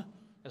down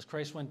as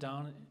Christ went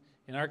down.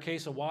 In our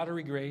case, a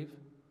watery grave.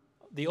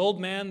 The old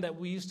man that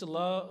we used to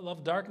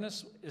love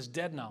darkness is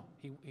dead now.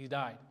 He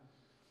died.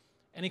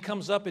 And he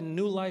comes up in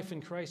new life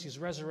in Christ. He's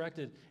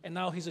resurrected, and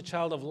now he's a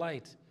child of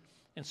light.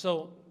 And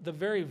so the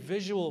very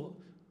visual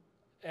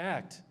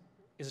act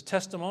is a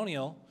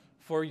testimonial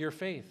for your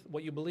faith,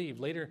 what you believe.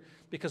 Later,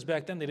 because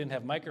back then they didn't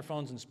have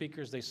microphones and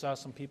speakers, they saw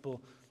some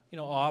people,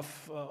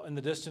 off in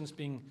the distance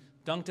being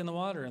dunked in the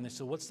water, and they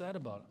said, "What's that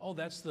about?" "Oh,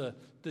 that's the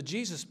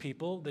Jesus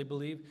people." They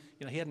believe,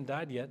 he hadn't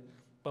died yet,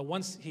 but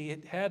once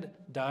he had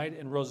died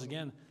and rose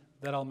again,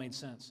 that all made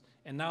sense.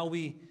 And now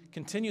we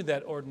continue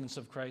that ordinance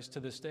of Christ to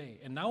this day.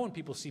 And now when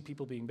people see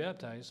people being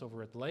baptized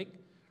over at the lake,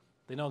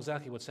 they know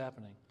exactly what's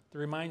happening.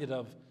 They're reminded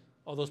of,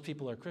 those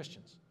people are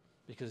Christians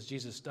because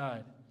Jesus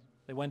died.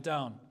 They went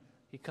down.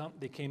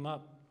 They came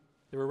up.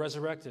 They were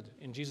resurrected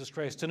in Jesus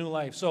Christ to new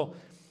life. So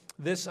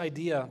this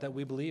idea that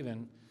we believe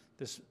in,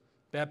 this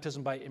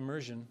baptism by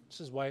immersion,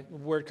 this is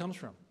where it comes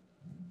from,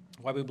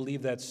 why we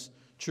believe that's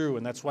true,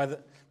 and that's why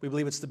we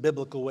believe it's the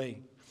biblical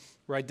way.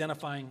 We're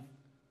identifying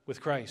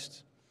with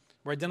Christ.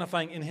 We're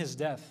identifying in his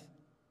death.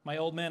 My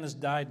old man has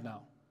died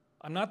now.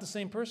 I'm not the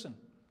same person.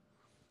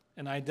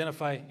 And I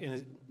identify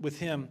with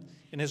him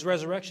in his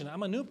resurrection.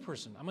 I'm a new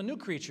person. I'm a new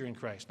creature in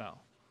Christ now.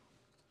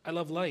 I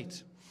love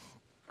light.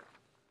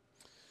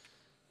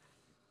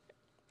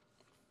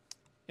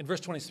 In verse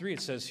 23,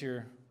 it says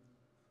here,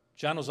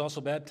 John was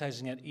also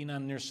baptizing at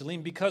Enon near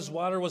Salim because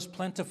water was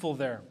plentiful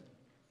there.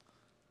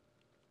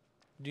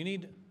 Do you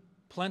need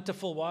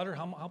plentiful water?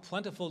 How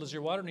plentiful does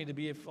your water need to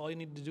be if all you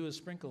need to do is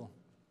sprinkle?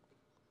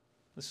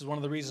 This is one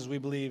of the reasons we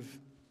believe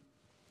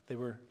they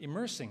were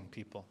immersing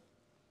people.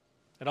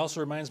 It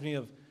also reminds me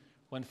of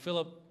when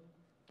Philip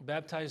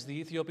baptized the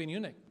Ethiopian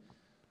eunuch.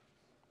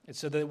 It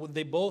said that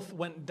they both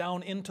went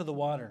down into the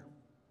water.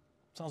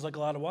 Sounds like a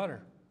lot of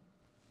water.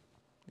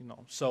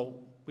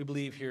 So we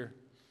believe here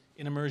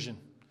in immersion.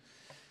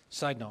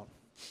 Side note.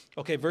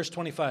 Okay, verse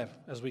 25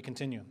 as we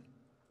continue.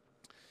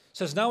 It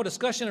says, "Now a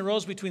discussion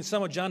arose between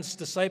some of John's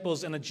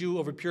disciples and a Jew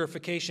over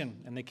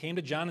purification. And they came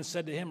to John and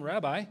said to him,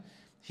 'Rabbi,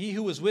 he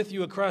who was with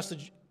you across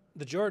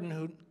the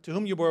Jordan, to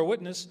whom you bore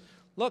witness,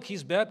 Look,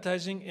 he's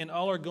baptizing and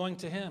all are going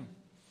to him.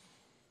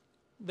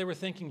 They were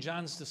thinking,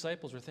 John's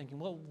disciples were thinking,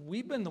 well,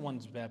 we've been the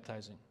ones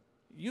baptizing.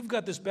 You've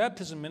got this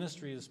baptism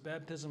ministry, this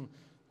baptism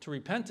to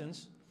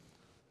repentance.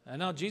 And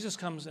now Jesus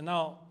comes and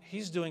now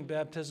he's doing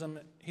baptism.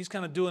 He's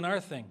kind of doing our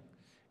thing.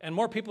 And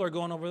more people are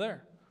going over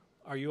there.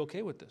 Are you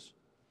okay with this?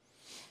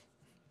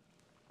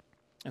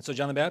 And so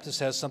John the Baptist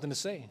has something to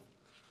say.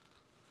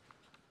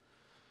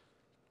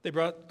 They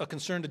brought a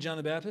concern to John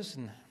the Baptist,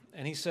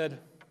 and he said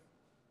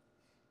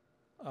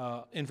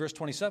in verse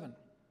 27,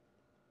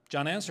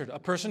 John answered, a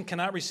person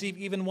cannot receive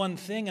even one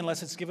thing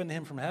unless it's given to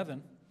him from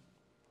heaven.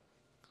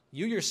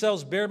 You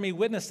yourselves bear me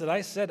witness that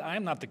I said I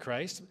am not the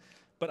Christ,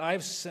 but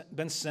I've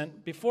been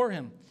sent before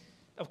him.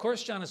 Of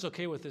course, John is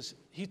okay with this.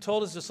 He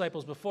told his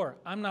disciples before,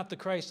 I'm not the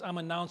Christ, I'm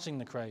announcing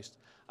the Christ.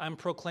 I'm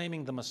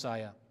proclaiming the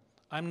Messiah.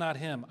 I'm not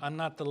him. I'm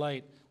not the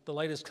light. The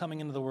light is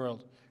coming into the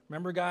world.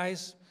 Remember,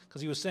 guys?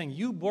 Because he was saying,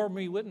 you bore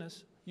me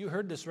witness. You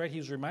heard this, right? He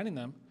was reminding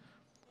them.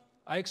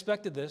 I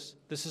expected this.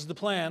 This is the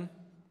plan.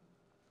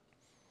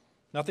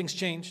 Nothing's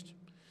changed.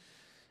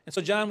 And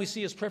so John, we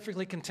see, is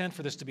perfectly content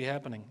for this to be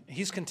happening.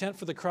 He's content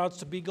for the crowds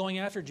to be going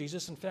after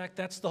Jesus. In fact,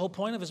 that's the whole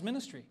point of his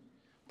ministry.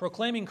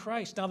 Proclaiming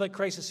Christ. Now that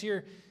Christ is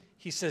here,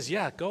 he says,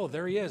 yeah, go.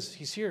 There he is.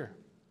 He's here.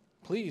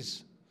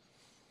 Please.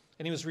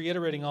 And he was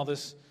reiterating all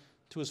this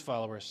to his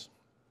followers.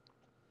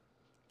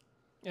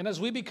 And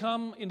as we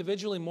become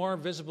individually more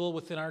visible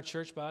within our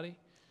church body,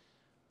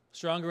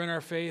 stronger in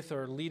our faith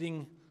or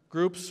leading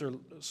groups or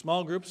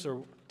small groups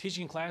or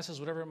teaching classes,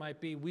 whatever it might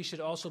be, we should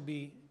also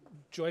be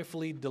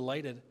joyfully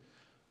delighted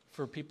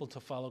for people to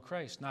follow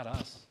Christ, not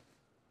us.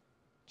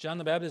 John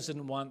the Baptist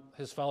didn't want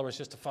his followers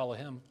just to follow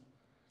him.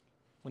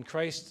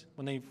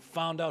 When they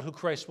found out who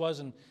Christ was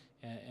and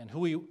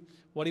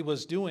what he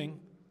was doing,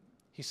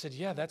 he said,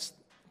 yeah,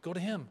 go to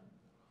him.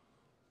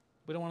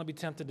 We don't want to be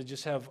tempted to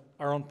just have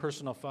our own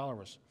personal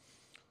followers.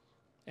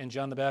 And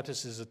John the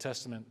Baptist is a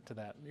testament to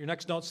that. Your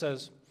next note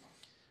says,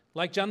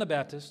 like John the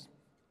Baptist,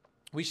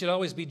 we should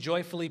always be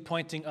joyfully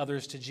pointing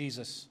others to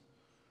Jesus.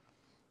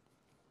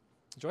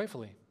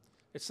 Joyfully.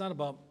 It's not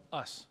about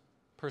us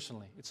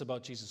personally. It's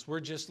about Jesus.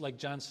 We're just like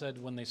John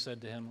said when they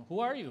said to him,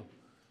 who are you?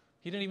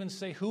 He didn't even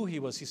say who he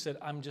was. He said,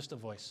 I'm just a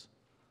voice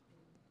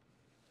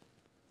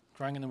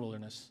crying in the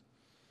wilderness.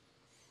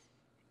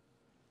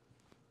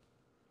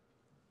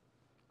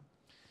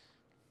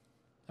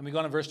 And we go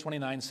on to verse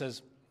 29,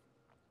 says,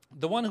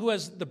 the one who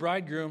has the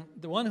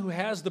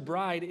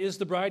bride is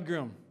the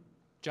bridegroom.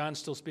 John's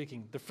still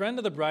speaking. The friend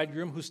of the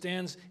bridegroom who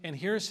stands and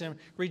hears him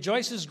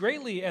rejoices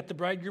greatly at the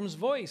bridegroom's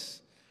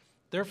voice.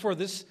 Therefore,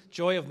 this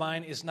joy of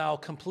mine is now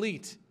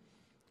complete.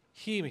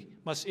 He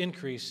must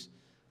increase,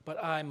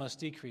 but I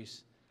must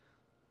decrease.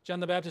 John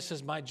the Baptist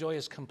says, my joy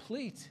is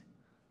complete.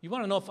 You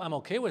want to know if I'm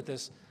okay with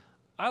this?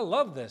 I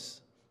love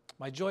this.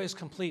 My joy is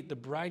complete. The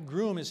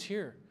bridegroom is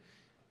here.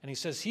 And he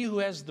says, he who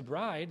has the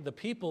bride, the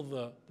people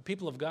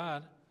of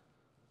God,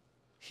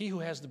 he who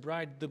has the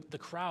bride, the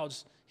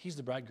crowds, he's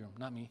the bridegroom,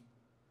 not me.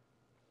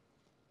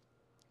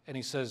 And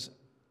he says,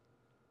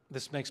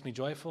 this makes me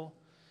joyful,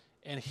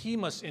 and he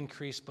must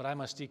increase, but I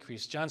must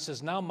decrease. John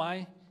says, now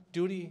my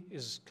duty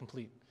is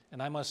complete,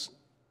 and I must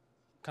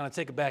kind of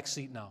take a back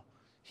seat now.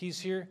 He's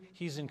here,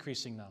 he's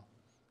increasing now.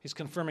 He's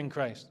confirming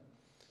Christ.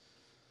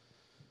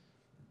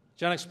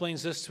 John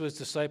explains this to his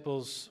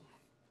disciples,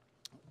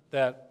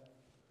 that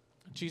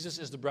Jesus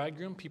is the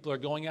bridegroom. People are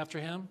going after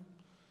him.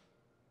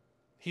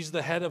 He's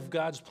the head of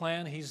God's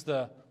plan. He's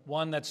the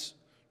one that's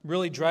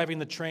really driving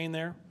the train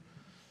there.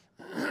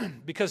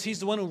 Because he's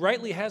the one who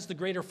rightly has the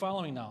greater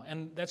following now.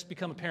 And that's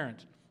become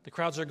apparent. The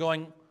crowds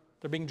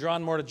they're being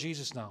drawn more to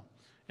Jesus now.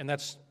 And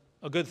that's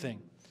a good thing.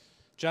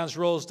 John's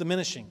role is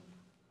diminishing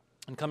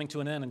and coming to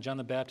an end, and John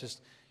the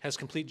Baptist has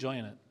complete joy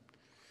in it.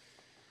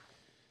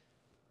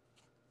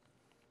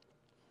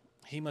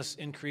 He must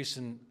increase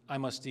and I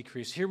must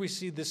decrease. Here we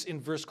see this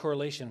inverse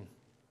correlation.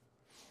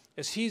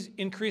 As he's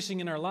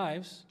increasing in our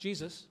lives,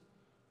 Jesus,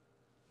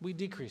 we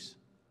decrease.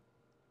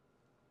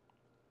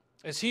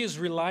 As he is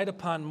relied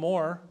upon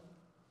more,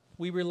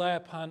 we rely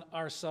upon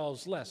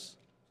ourselves less.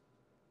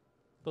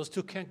 Those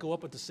two can't go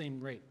up at the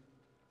same rate.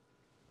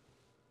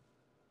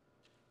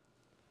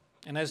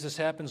 And as this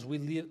happens,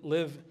 we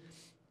live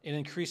in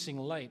increasing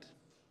light.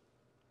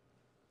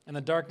 And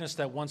the darkness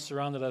that once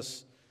surrounded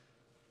us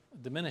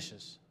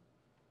diminishes.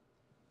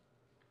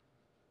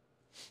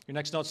 Your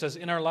next note says,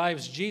 in our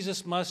lives,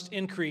 Jesus must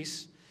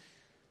increase,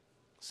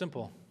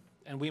 simple,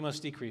 and we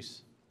must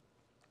decrease.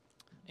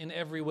 In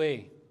every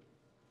way.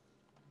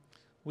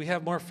 We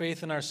have more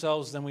faith in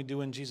ourselves than we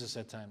do in Jesus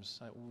at times.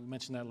 We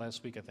mentioned that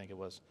last week, I think it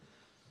was.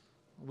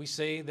 We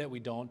say that we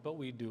don't, but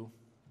we do.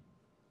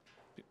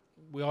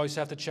 We always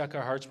have to check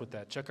our hearts with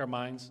that, check our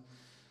minds,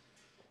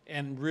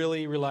 and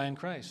really rely on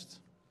Christ.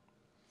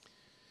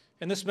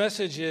 And this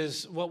message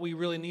is what we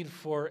really need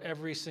for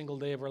every single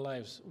day of our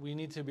lives. We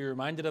need to be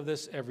reminded of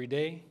this every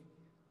day.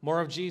 More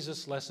of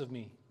Jesus, less of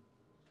me.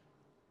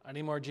 I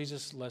need more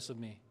Jesus, less of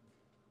me.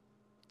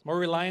 More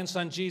reliance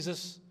on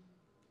Jesus,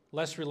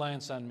 less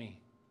reliance on me.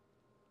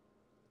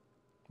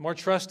 More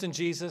trust in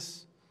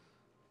Jesus,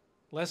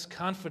 less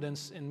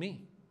confidence in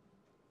me.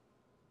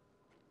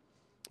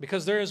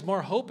 Because there is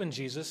more hope in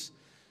Jesus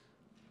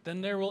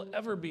than there will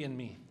ever be in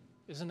me.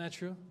 Isn't that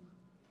true?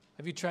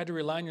 Have you tried to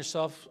rely on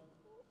yourself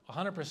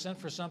 100%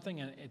 for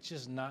something and it's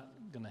just not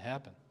going to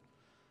happen?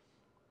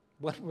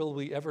 When will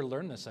we ever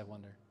learn this, I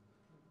wonder?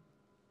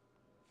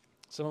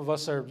 Some of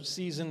us are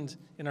seasoned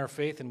in our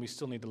faith and we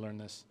still need to learn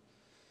this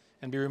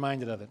and be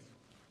reminded of it.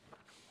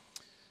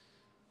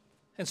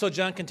 And so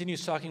John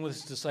continues talking with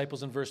his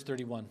disciples in verse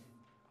 31.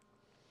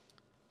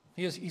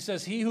 He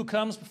says, "He who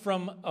comes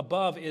from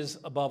above is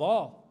above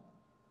all.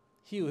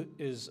 He who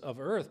is of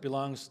earth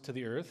belongs to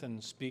the earth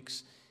and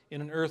speaks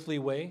in an earthly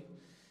way.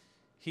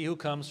 He who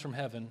comes from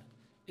heaven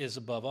is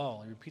above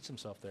all." He repeats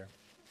himself there.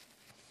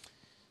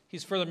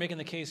 He's further making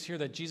the case here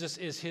that Jesus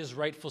is his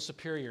rightful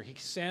superior. He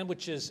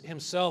sandwiches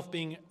himself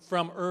being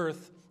from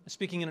earth,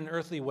 speaking in an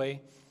earthly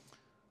way.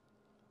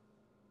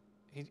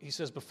 He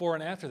says before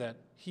and after that,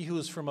 he who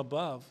is from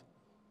above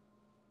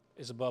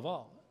is above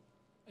all.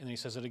 And then he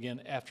says it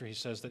again after he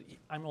says that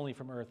I'm only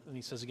from earth. And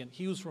he says again,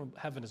 he who's from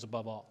heaven is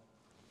above all.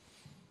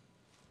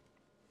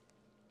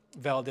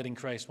 Validating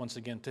Christ once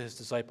again to his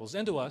disciples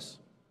and to us.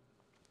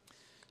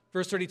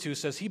 Verse 32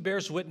 says, "He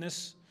bears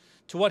witness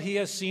to what he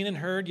has seen and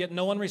heard, yet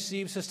no one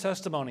receives his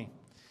testimony.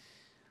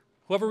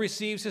 Whoever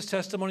receives his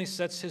testimony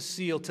sets his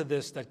seal to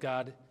this, that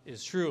God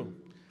is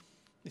true."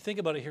 You think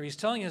about it here. He's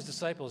telling his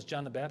disciples,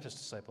 John the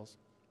Baptist's disciples,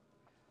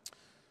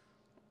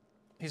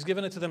 he's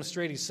given it to them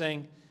straight. He's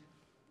saying,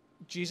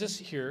 Jesus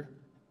here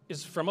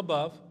is from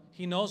above.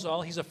 He knows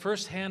all. He's a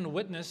first-hand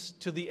witness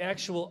to the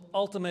actual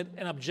ultimate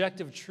and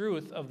objective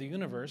truth of the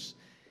universe.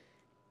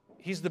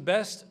 He's the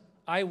best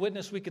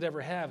eyewitness we could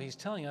ever have. He's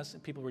telling us,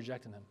 and people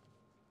rejecting him.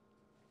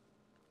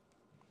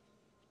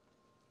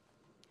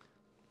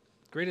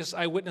 Greatest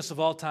eyewitness of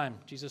all time,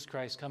 Jesus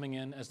Christ, coming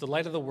in as the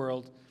light of the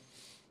world,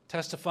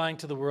 testifying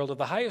to the world of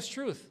the highest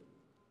truth.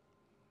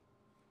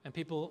 And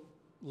people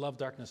love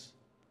darkness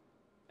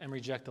and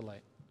reject the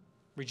light,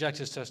 reject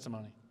his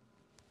testimony.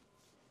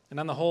 And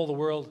on the whole, the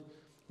world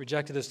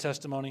rejected his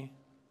testimony,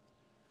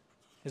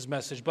 his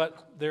message.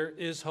 But there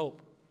is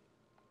hope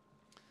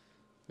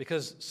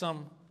because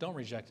some don't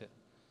reject it.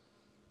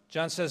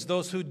 John says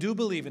those who do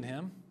believe in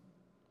him,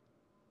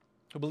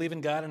 who believe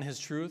in God and his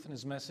truth and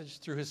his message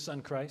through his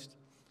Son Christ,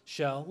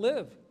 shall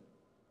live.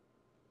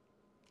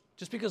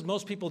 Just because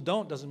most people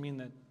don't doesn't mean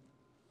that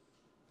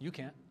you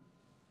can't.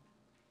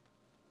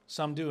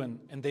 Some do,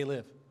 and they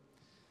live.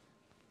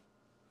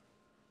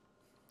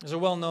 There's a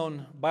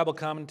well-known Bible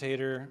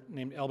commentator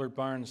named Albert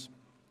Barnes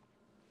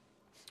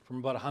from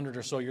about 100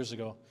 or so years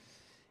ago.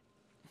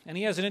 And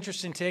he has an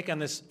interesting take on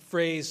this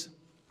phrase,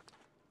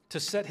 to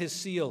set his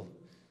seal.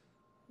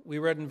 We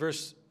read in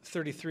verse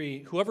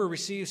 33, "Whoever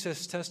receives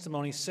his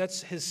testimony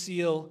sets his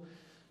seal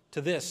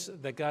to this,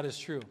 that God is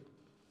true."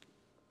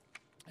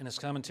 And his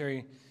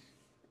commentary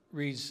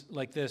reads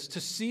like this: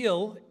 "To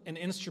seal an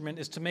instrument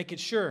is to make it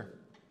sure,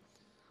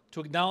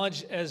 to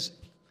acknowledge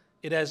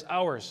it as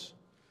ours,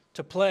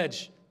 to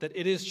pledge that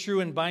it is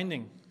true and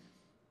binding.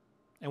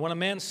 And when a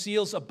man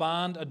seals a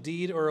bond, a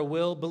deed, or a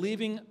will,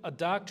 believing a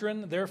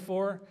doctrine,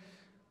 therefore,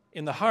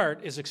 in the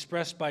heart is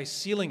expressed by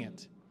sealing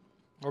it,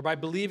 or by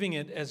believing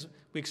it as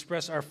we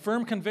express our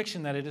firm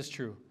conviction that it is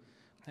true,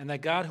 and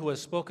that God who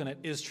has spoken it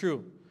is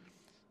true.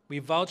 We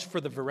vouch for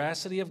the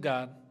veracity of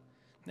God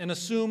and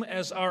assume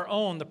as our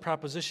own the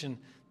proposition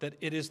that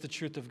it is the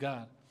truth of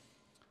God."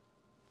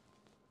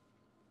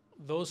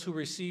 Those who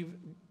receive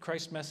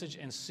Christ's message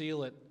and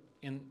seal it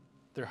in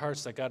their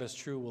hearts that God is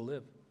true will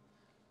live.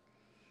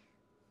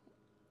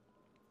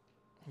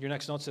 Your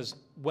next note says,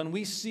 when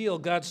we seal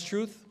God's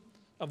truth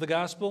of the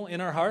gospel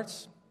in our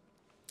hearts,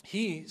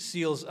 he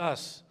seals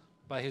us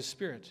by his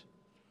Spirit.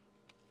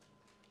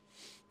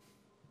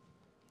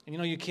 And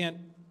you can't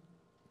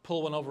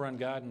pull one over on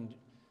God and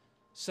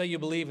say you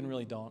believe and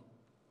really don't.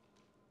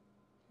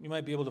 You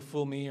might be able to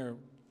fool me or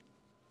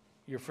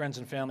your friends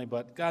and family,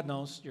 but God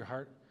knows your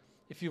heart.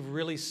 If you've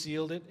really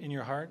sealed it in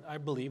your heart, I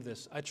believe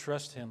this. I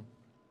trust him.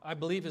 I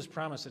believe his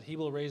promise that he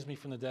will raise me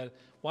from the dead,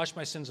 wash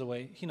my sins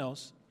away. He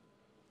knows.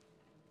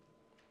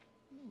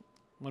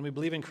 When we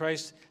believe in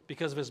Christ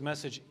because of his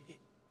message,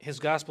 his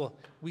gospel,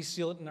 we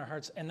seal it in our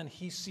hearts, and then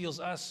he seals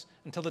us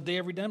until the day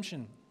of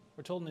redemption.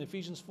 We're told in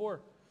Ephesians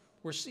 4,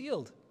 we're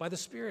sealed by the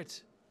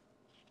Spirit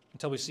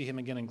until we see him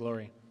again in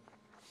glory.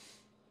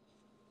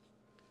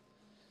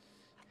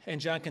 And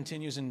John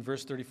continues in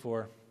verse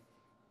 34.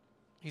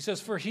 He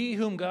says, "For he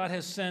whom God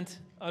has sent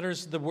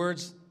utters the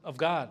words of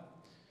God,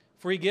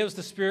 for he gives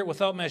the Spirit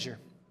without measure.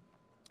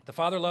 The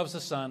Father loves the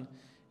Son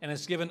and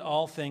has given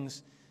all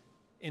things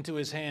into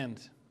his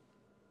hand."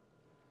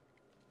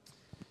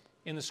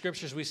 In the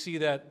Scriptures, we see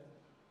that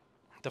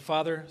the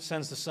Father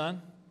sends the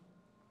Son,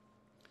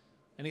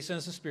 and he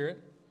sends the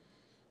Spirit.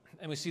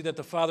 And we see that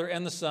the Father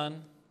and the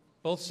Son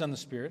both send the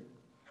Spirit.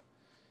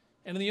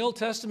 And in the Old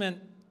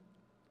Testament,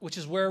 which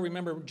is where,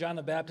 remember, John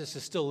the Baptist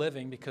is still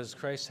living because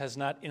Christ has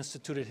not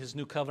instituted his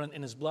new covenant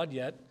in his blood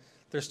yet.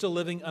 They're still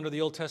living under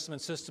the Old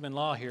Testament system and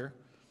law here.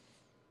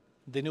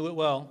 They knew it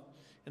well.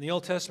 In the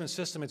Old Testament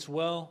system, it's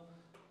well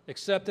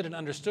accepted and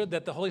understood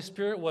that the Holy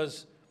Spirit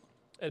was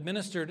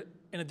administered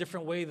in a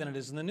different way than it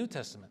is in the New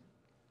Testament.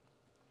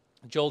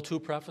 Joel 2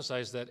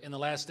 prophesies that in the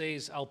last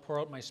days I'll pour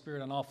out my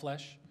Spirit on all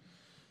flesh.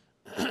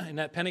 And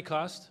at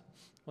Pentecost,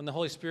 when the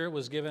Holy Spirit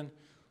was given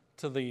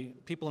to the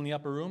people in the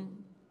upper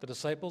room, the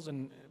disciples,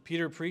 and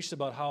Peter preached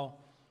about how,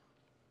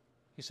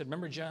 he said,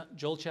 remember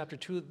Joel chapter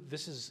 2,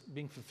 this is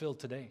being fulfilled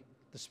today.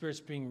 The Spirit's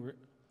being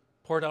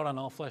poured out on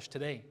all flesh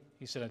today,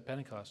 he said at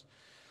Pentecost.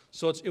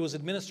 So it was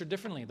administered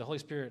differently, the Holy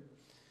Spirit.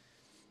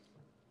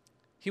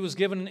 He was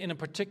given in a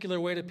particular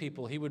way to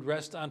people. He would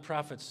rest on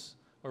prophets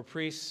or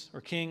priests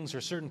or kings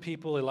or certain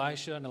people,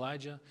 Elisha and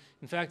Elijah.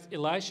 In fact,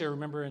 Elisha,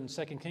 remember in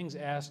 2 Kings,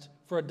 asked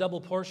for a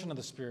double portion of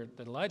the Spirit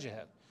that Elijah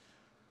had.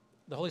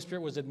 The Holy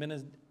Spirit was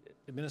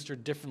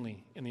administered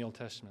differently in the Old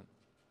Testament.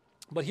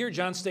 But here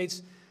John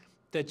states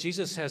that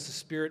Jesus has the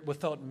Spirit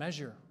without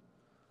measure,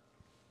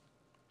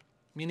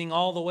 meaning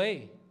all the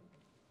way.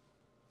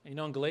 And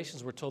in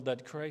Galatians we're told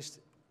that Christ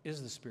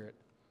is the Spirit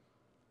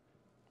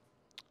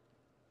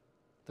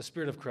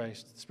of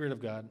Christ, the Spirit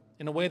of God.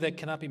 In a way that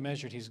cannot be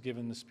measured, he's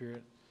given the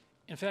Spirit.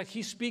 In fact,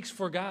 he speaks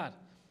for God.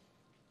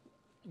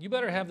 You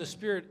better have the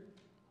Spirit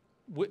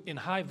in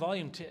high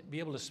volume to be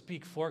able to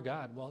speak for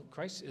God. Well,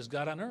 Christ is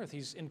God on earth.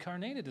 He's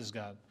incarnated as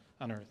God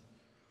on earth.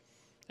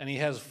 And he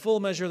has full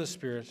measure of the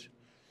Spirit.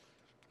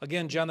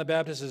 Again, John the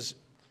Baptist is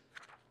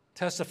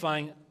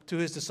testifying to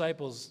his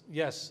disciples,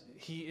 yes,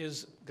 he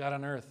is God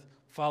on earth.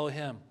 Follow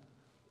him.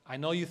 I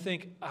know you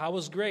think, I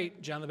was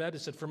great, John the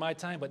Baptist said, for my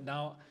time, but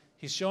now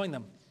he's showing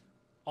them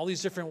all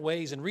these different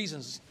ways and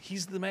reasons.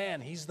 He's the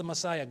man. He's the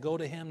Messiah. Go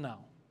to him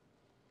now.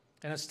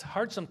 And it's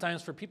hard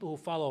sometimes for people who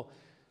follow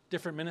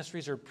different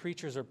ministries or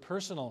preachers or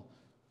personal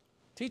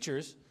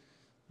teachers.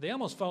 They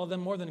almost follow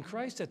them more than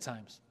Christ at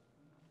times.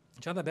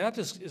 John the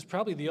Baptist is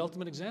probably the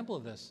ultimate example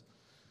of this.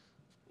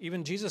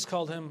 Even Jesus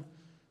called him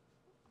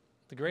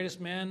the greatest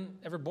man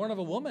ever born of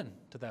a woman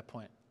to that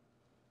point.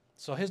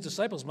 So his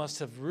disciples must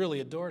have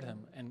really adored him.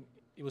 And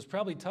it was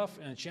probably tough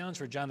and a challenge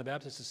for John the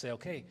Baptist to say,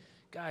 okay,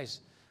 guys,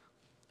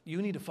 you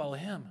need to follow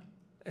him.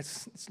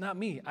 It's not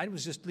me. I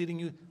was just leading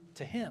you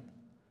to him.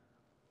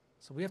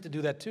 So we have to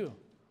do that too.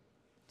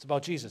 It's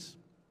about Jesus.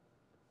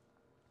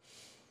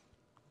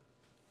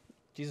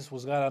 Jesus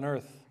was God on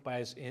earth by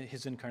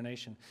his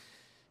incarnation.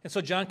 And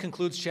so John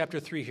concludes chapter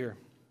 3 here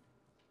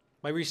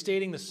by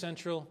restating the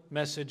central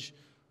message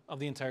of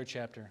the entire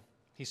chapter.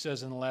 He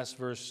says in the last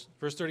verse,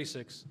 verse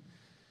 36,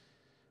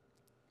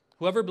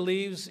 whoever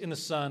believes in the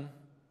Son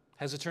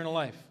has eternal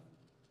life.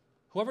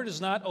 Whoever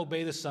does not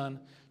obey the Son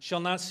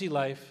shall not see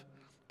life,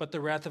 but the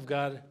wrath of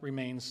God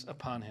remains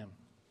upon him.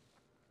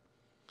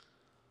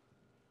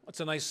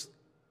 That's a nice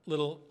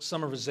little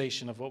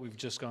summarization of what we've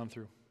just gone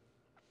through.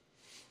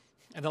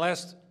 And the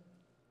last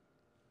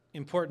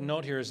important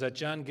note here is that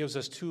John gives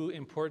us two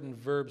important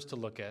verbs to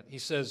look at. He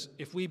says,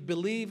 if we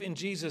believe in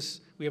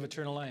Jesus, we have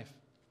eternal life.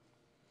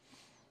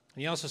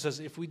 And he also says,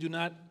 if we do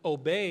not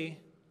obey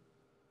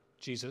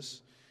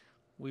Jesus,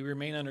 we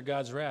remain under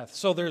God's wrath.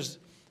 So there's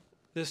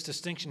this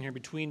distinction here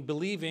between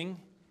believing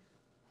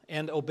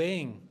and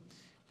obeying.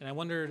 And I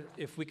wonder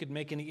if we could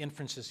make any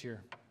inferences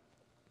here.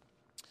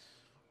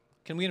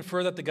 Can we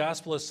infer that the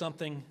gospel is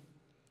something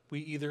we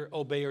either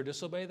obey or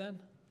disobey then?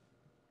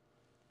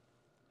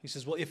 He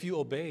says, well, if you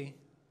obey,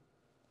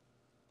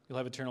 you'll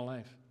have eternal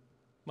life.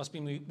 Must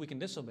mean we can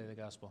disobey the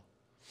gospel.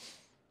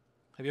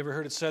 Have you ever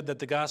heard it said that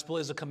the gospel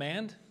is a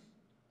command?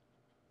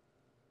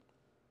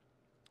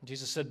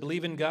 Jesus said,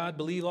 believe in God,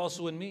 believe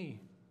also in me,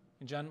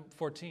 in John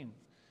 14.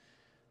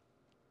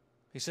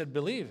 He said,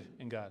 believe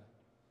in God,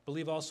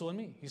 believe also in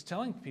me. He's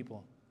telling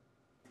people.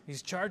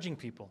 He's charging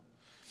people.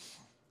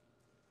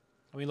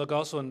 And we look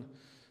also in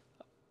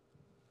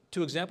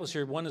two examples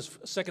here. One is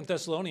 2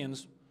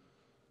 Thessalonians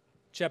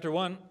chapter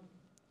 1.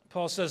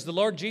 Paul says, the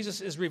Lord Jesus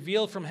is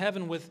revealed from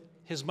heaven with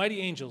his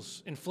mighty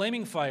angels in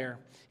flaming fire,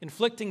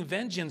 inflicting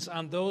vengeance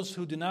on those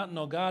who do not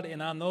know God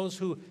and on those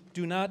who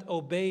do not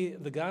obey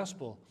the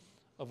gospel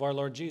of our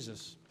Lord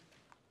Jesus.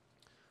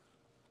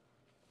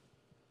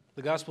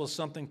 The gospel is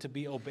something to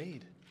be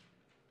obeyed.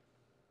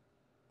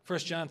 1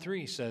 John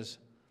 3 says,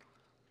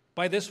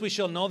 by this we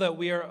shall know that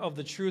we are of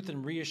the truth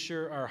and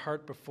reassure our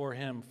heart before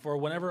him. For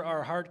whenever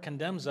our heart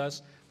condemns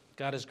us,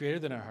 God is greater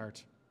than our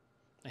heart,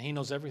 and he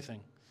knows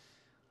everything.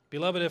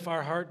 Beloved, if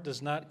our heart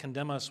does not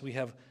condemn us, we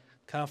have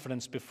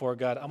confidence before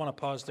God. I want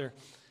to pause there.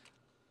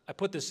 I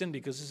put this in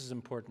because this is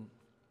important.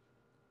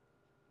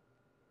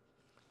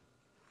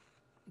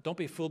 Don't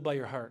be fooled by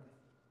your heart.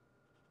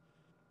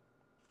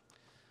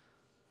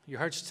 Your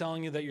heart's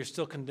telling you that you're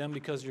still condemned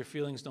because your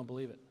feelings don't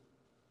believe it.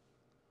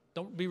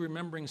 Don't be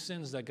remembering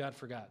sins that God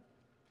forgot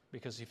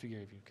because he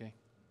forgave you, okay?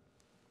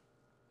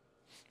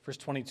 Verse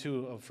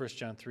 22 of 1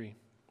 John 3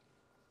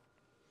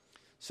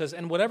 says,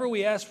 and whatever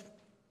we ask,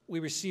 we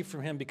receive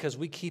from him because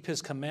we keep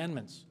his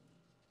commandments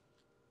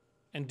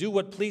and do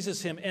what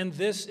pleases him. And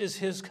this is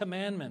his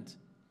commandment,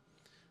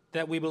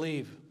 that we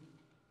believe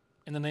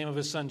in the name of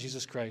his Son,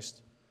 Jesus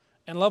Christ,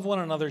 and love one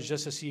another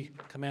just as he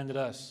commanded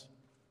us.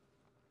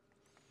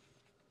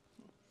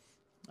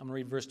 I'm going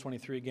to read verse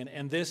 23 again.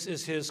 And this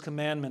is his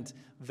commandment,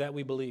 that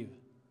we believe.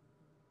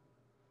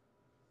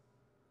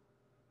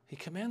 He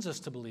commands us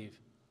to believe.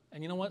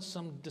 And you know what?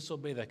 Some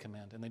disobey that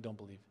command and they don't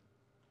believe.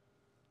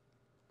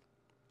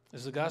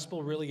 Is the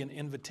gospel really an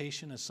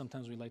invitation, as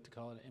sometimes we like to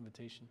call it, an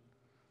invitation?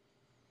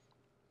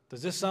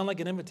 Does this sound like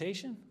an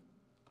invitation?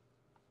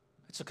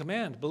 It's a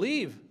command.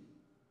 Believe.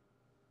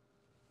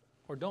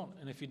 Or don't.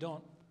 And if you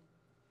don't,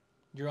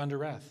 you're under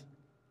wrath.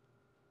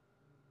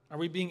 Are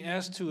we being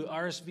asked to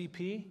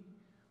RSVP?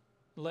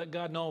 Let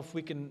God know if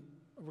we're going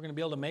to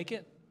be able to make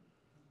it?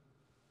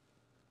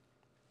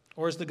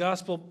 Or is the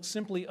gospel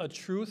simply a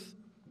truth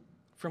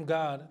from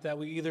God that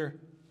we either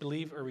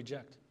believe or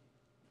reject?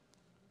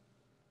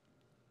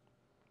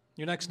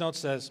 Your next note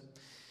says,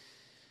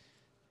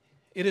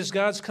 it is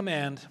God's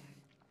command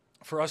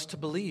for us to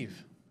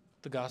believe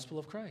the gospel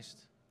of Christ.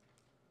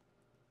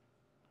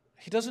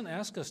 He doesn't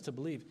ask us to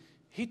believe.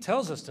 He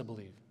tells us to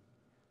believe.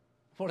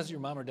 What does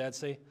your mom or dad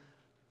say?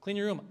 Clean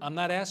your room. I'm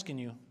not asking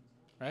you,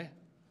 right?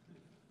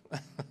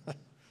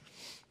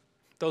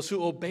 Those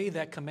who obey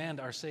that command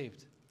are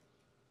saved.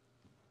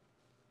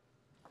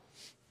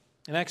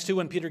 In Acts 2,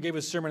 when Peter gave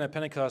his sermon at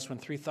Pentecost, when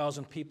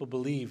 3,000 people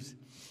believed,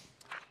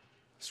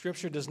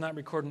 Scripture does not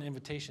record an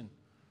invitation.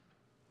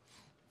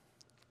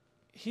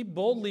 He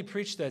boldly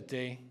preached that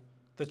day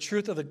the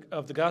truth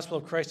of the gospel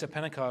of Christ at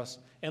Pentecost.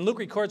 And Luke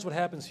records what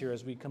happens here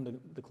as we come to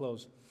the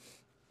close.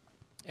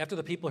 After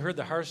the people heard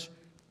the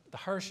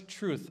harsh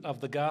truth of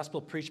the gospel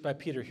preached by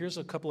Peter, here's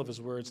a couple of his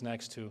words in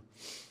Acts 2.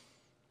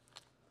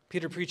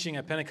 Peter, preaching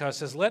at Pentecost,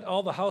 says, "Let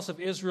all the house of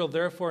Israel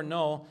therefore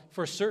know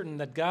for certain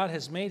that God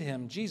has made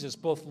him, Jesus,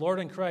 both Lord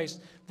and Christ,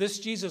 this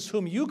Jesus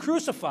whom you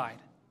crucified."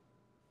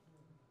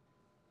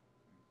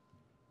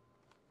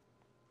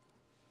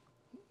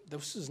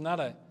 This is not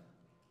a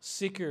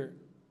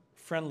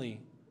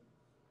seeker-friendly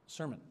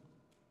sermon.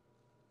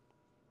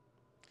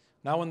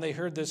 Now when they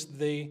heard this,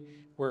 they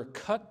were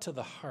cut to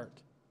the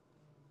heart.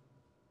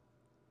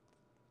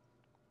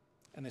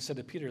 And they said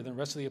to Peter, the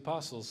rest of the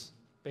apostles,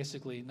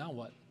 basically, now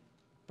what?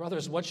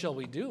 Brothers, what shall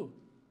we do?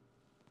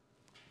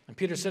 And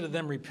Peter said to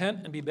them,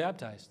 repent and be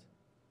baptized.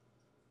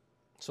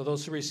 So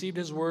those who received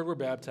his word were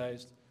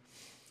baptized.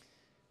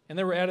 And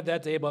there were added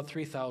that day about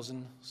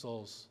 3,000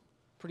 souls.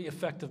 Pretty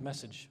effective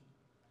message.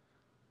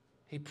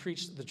 He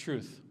preached the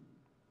truth.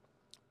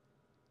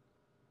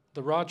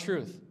 The raw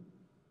truth.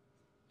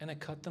 And it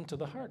cut them to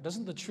the heart.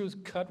 Doesn't the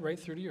truth cut right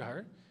through to your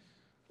heart?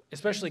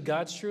 Especially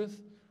God's truth.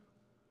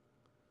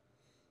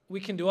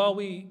 We can do all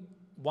we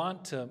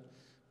want to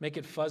make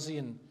it fuzzy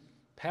and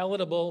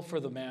palatable for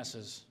the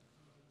masses.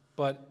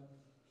 But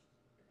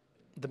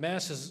the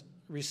masses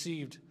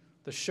received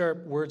the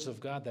sharp words of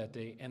God that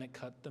day, and it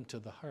cut them to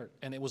the heart.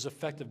 And it was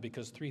effective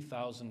because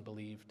 3,000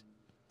 believed.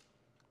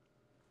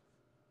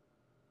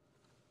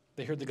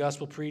 They heard the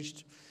gospel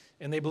preached,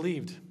 and they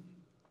believed.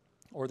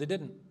 Or they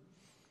didn't.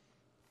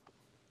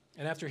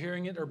 And after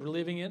hearing it or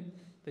believing it,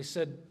 they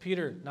said,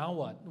 Peter, now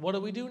what? What do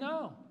we do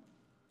now?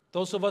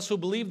 Those of us who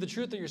believe the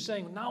truth that you're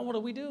saying, now what do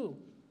we do?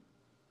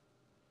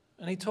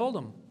 And he told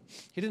them.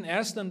 He didn't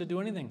ask them to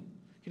do anything.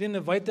 He didn't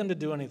invite them to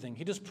do anything.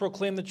 He just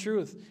proclaimed the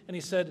truth. And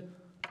he said,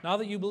 now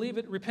that you believe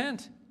it,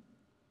 repent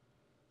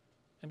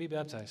and be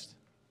baptized.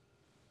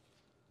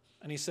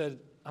 And he said,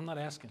 I'm not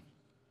asking.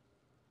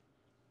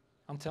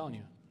 I'm telling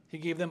you. He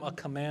gave them a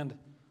command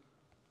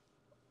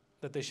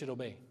that they should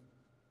obey.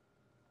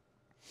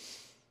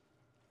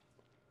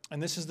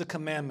 And this is the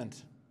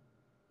commandment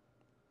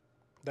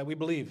that we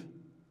believe.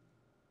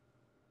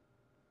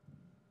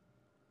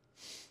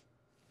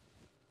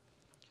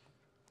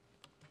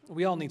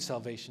 We all need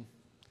salvation.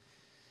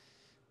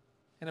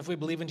 And if we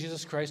believe in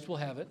Jesus Christ, we'll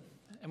have it.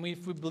 And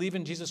if we believe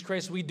in Jesus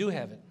Christ, we do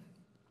have it.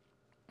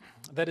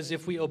 That is,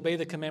 if we obey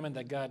the commandment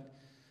that God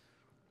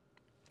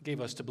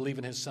gave us to believe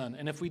in his Son.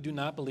 And if we do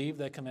not believe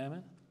that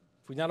commandment,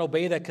 if we do not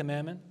obey that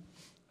commandment,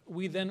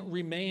 we then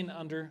remain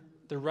under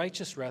the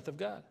righteous wrath of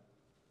God.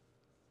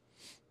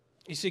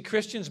 You see,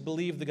 Christians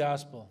believe the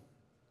gospel.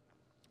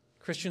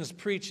 Christians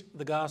preach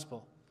the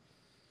gospel.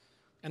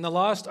 And the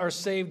lost are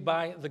saved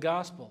by the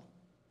gospel.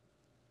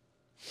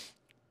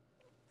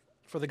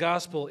 For the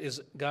gospel is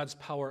God's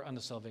power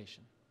unto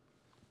salvation.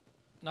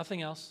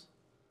 Nothing else.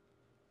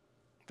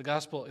 The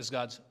gospel is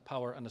God's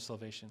power unto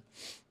salvation.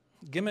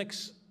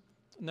 Gimmicks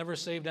never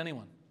saved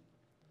anyone.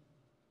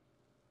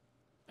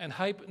 And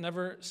hype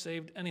never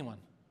saved anyone.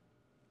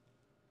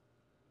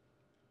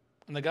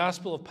 And the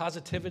gospel of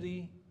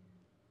positivity,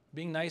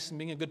 being nice and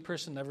being a good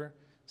person, never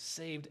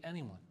saved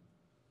anyone.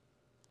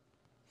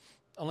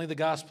 Only the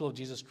gospel of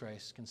Jesus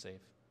Christ can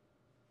save.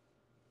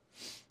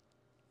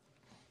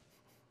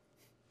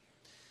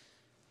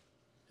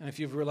 And if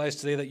you've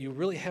realized today that you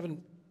really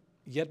haven't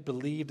yet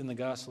believed in the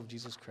gospel of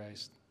Jesus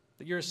Christ,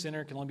 that you're a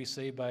sinner, can only be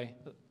saved by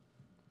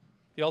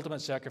the ultimate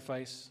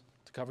sacrifice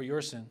to cover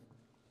your sin,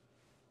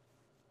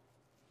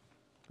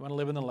 you want to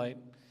live in the light,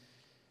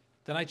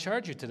 then I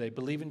charge you today,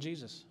 believe in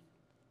Jesus.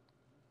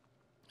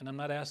 And I'm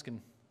not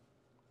asking.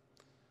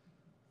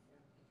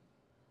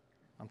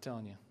 I'm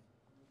telling you.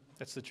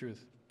 That's the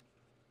truth.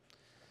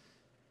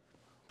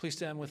 Please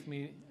stand with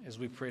me as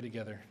we pray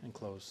together and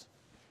close.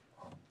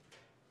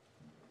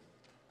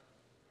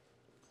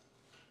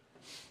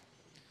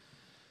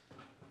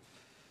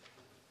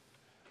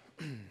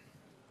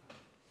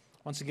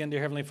 Once again, dear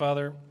Heavenly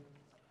Father,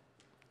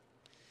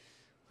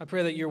 I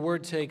pray that your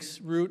word takes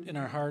root in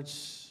our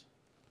hearts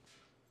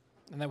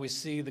and that we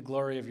see the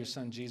glory of your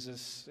Son,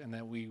 Jesus, and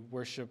that we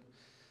worship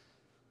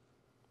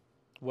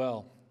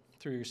well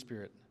through your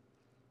Spirit.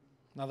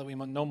 Now that we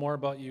know more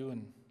about you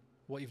and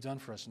what you've done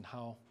for us and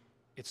how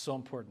it's so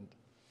important.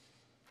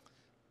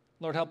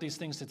 Lord, help these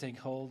things to take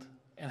hold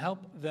and help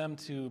them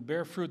to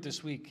bear fruit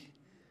this week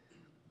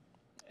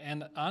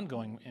and in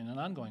an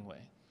ongoing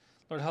way.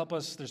 Lord, help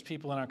us. There's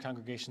people in our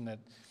congregation that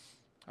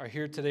are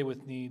here today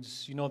with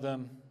needs. You know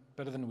them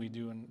better than we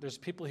do. And there's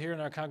people here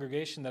in our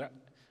congregation that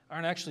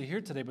aren't actually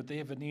here today, but they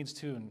have needs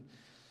too. And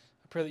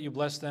I pray that you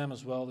bless them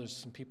as well. There's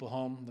some people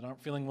home that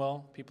aren't feeling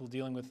well, people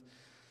dealing with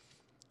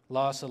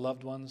loss of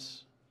loved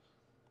ones.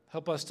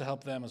 Help us to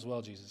help them as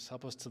well, Jesus.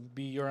 Help us to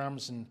be your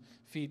arms and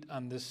feet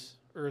on this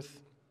earth,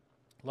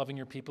 loving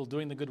your people,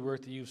 doing the good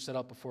work that you've set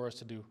out before us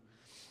to do.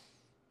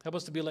 Help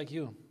us to be like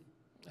you.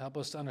 Help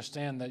us to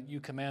understand that you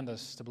command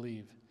us to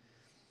believe.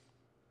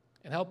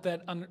 And help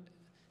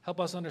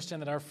us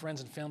understand that our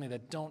friends and family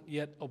that don't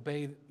yet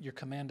obey your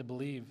command to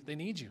believe, they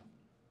need you.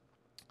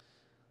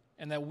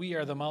 And that we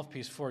are the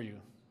mouthpiece for you.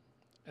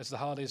 As the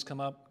holidays come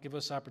up, give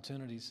us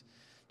opportunities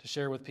to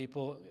share with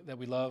people that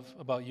we love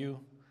about you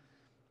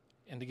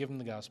and to give them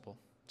the gospel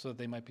so that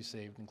they might be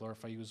saved and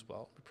glorify you as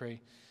well. We pray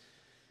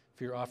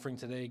for your offering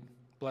today.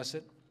 Bless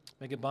it.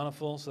 Make it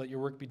bountiful so that your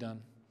work be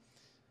done.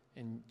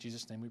 In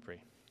Jesus' name we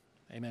pray.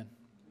 Amen.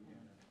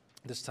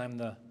 This time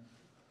the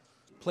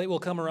plate will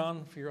come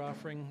around for your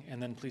offering, and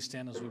then please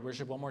stand as we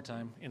worship one more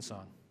time in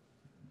song.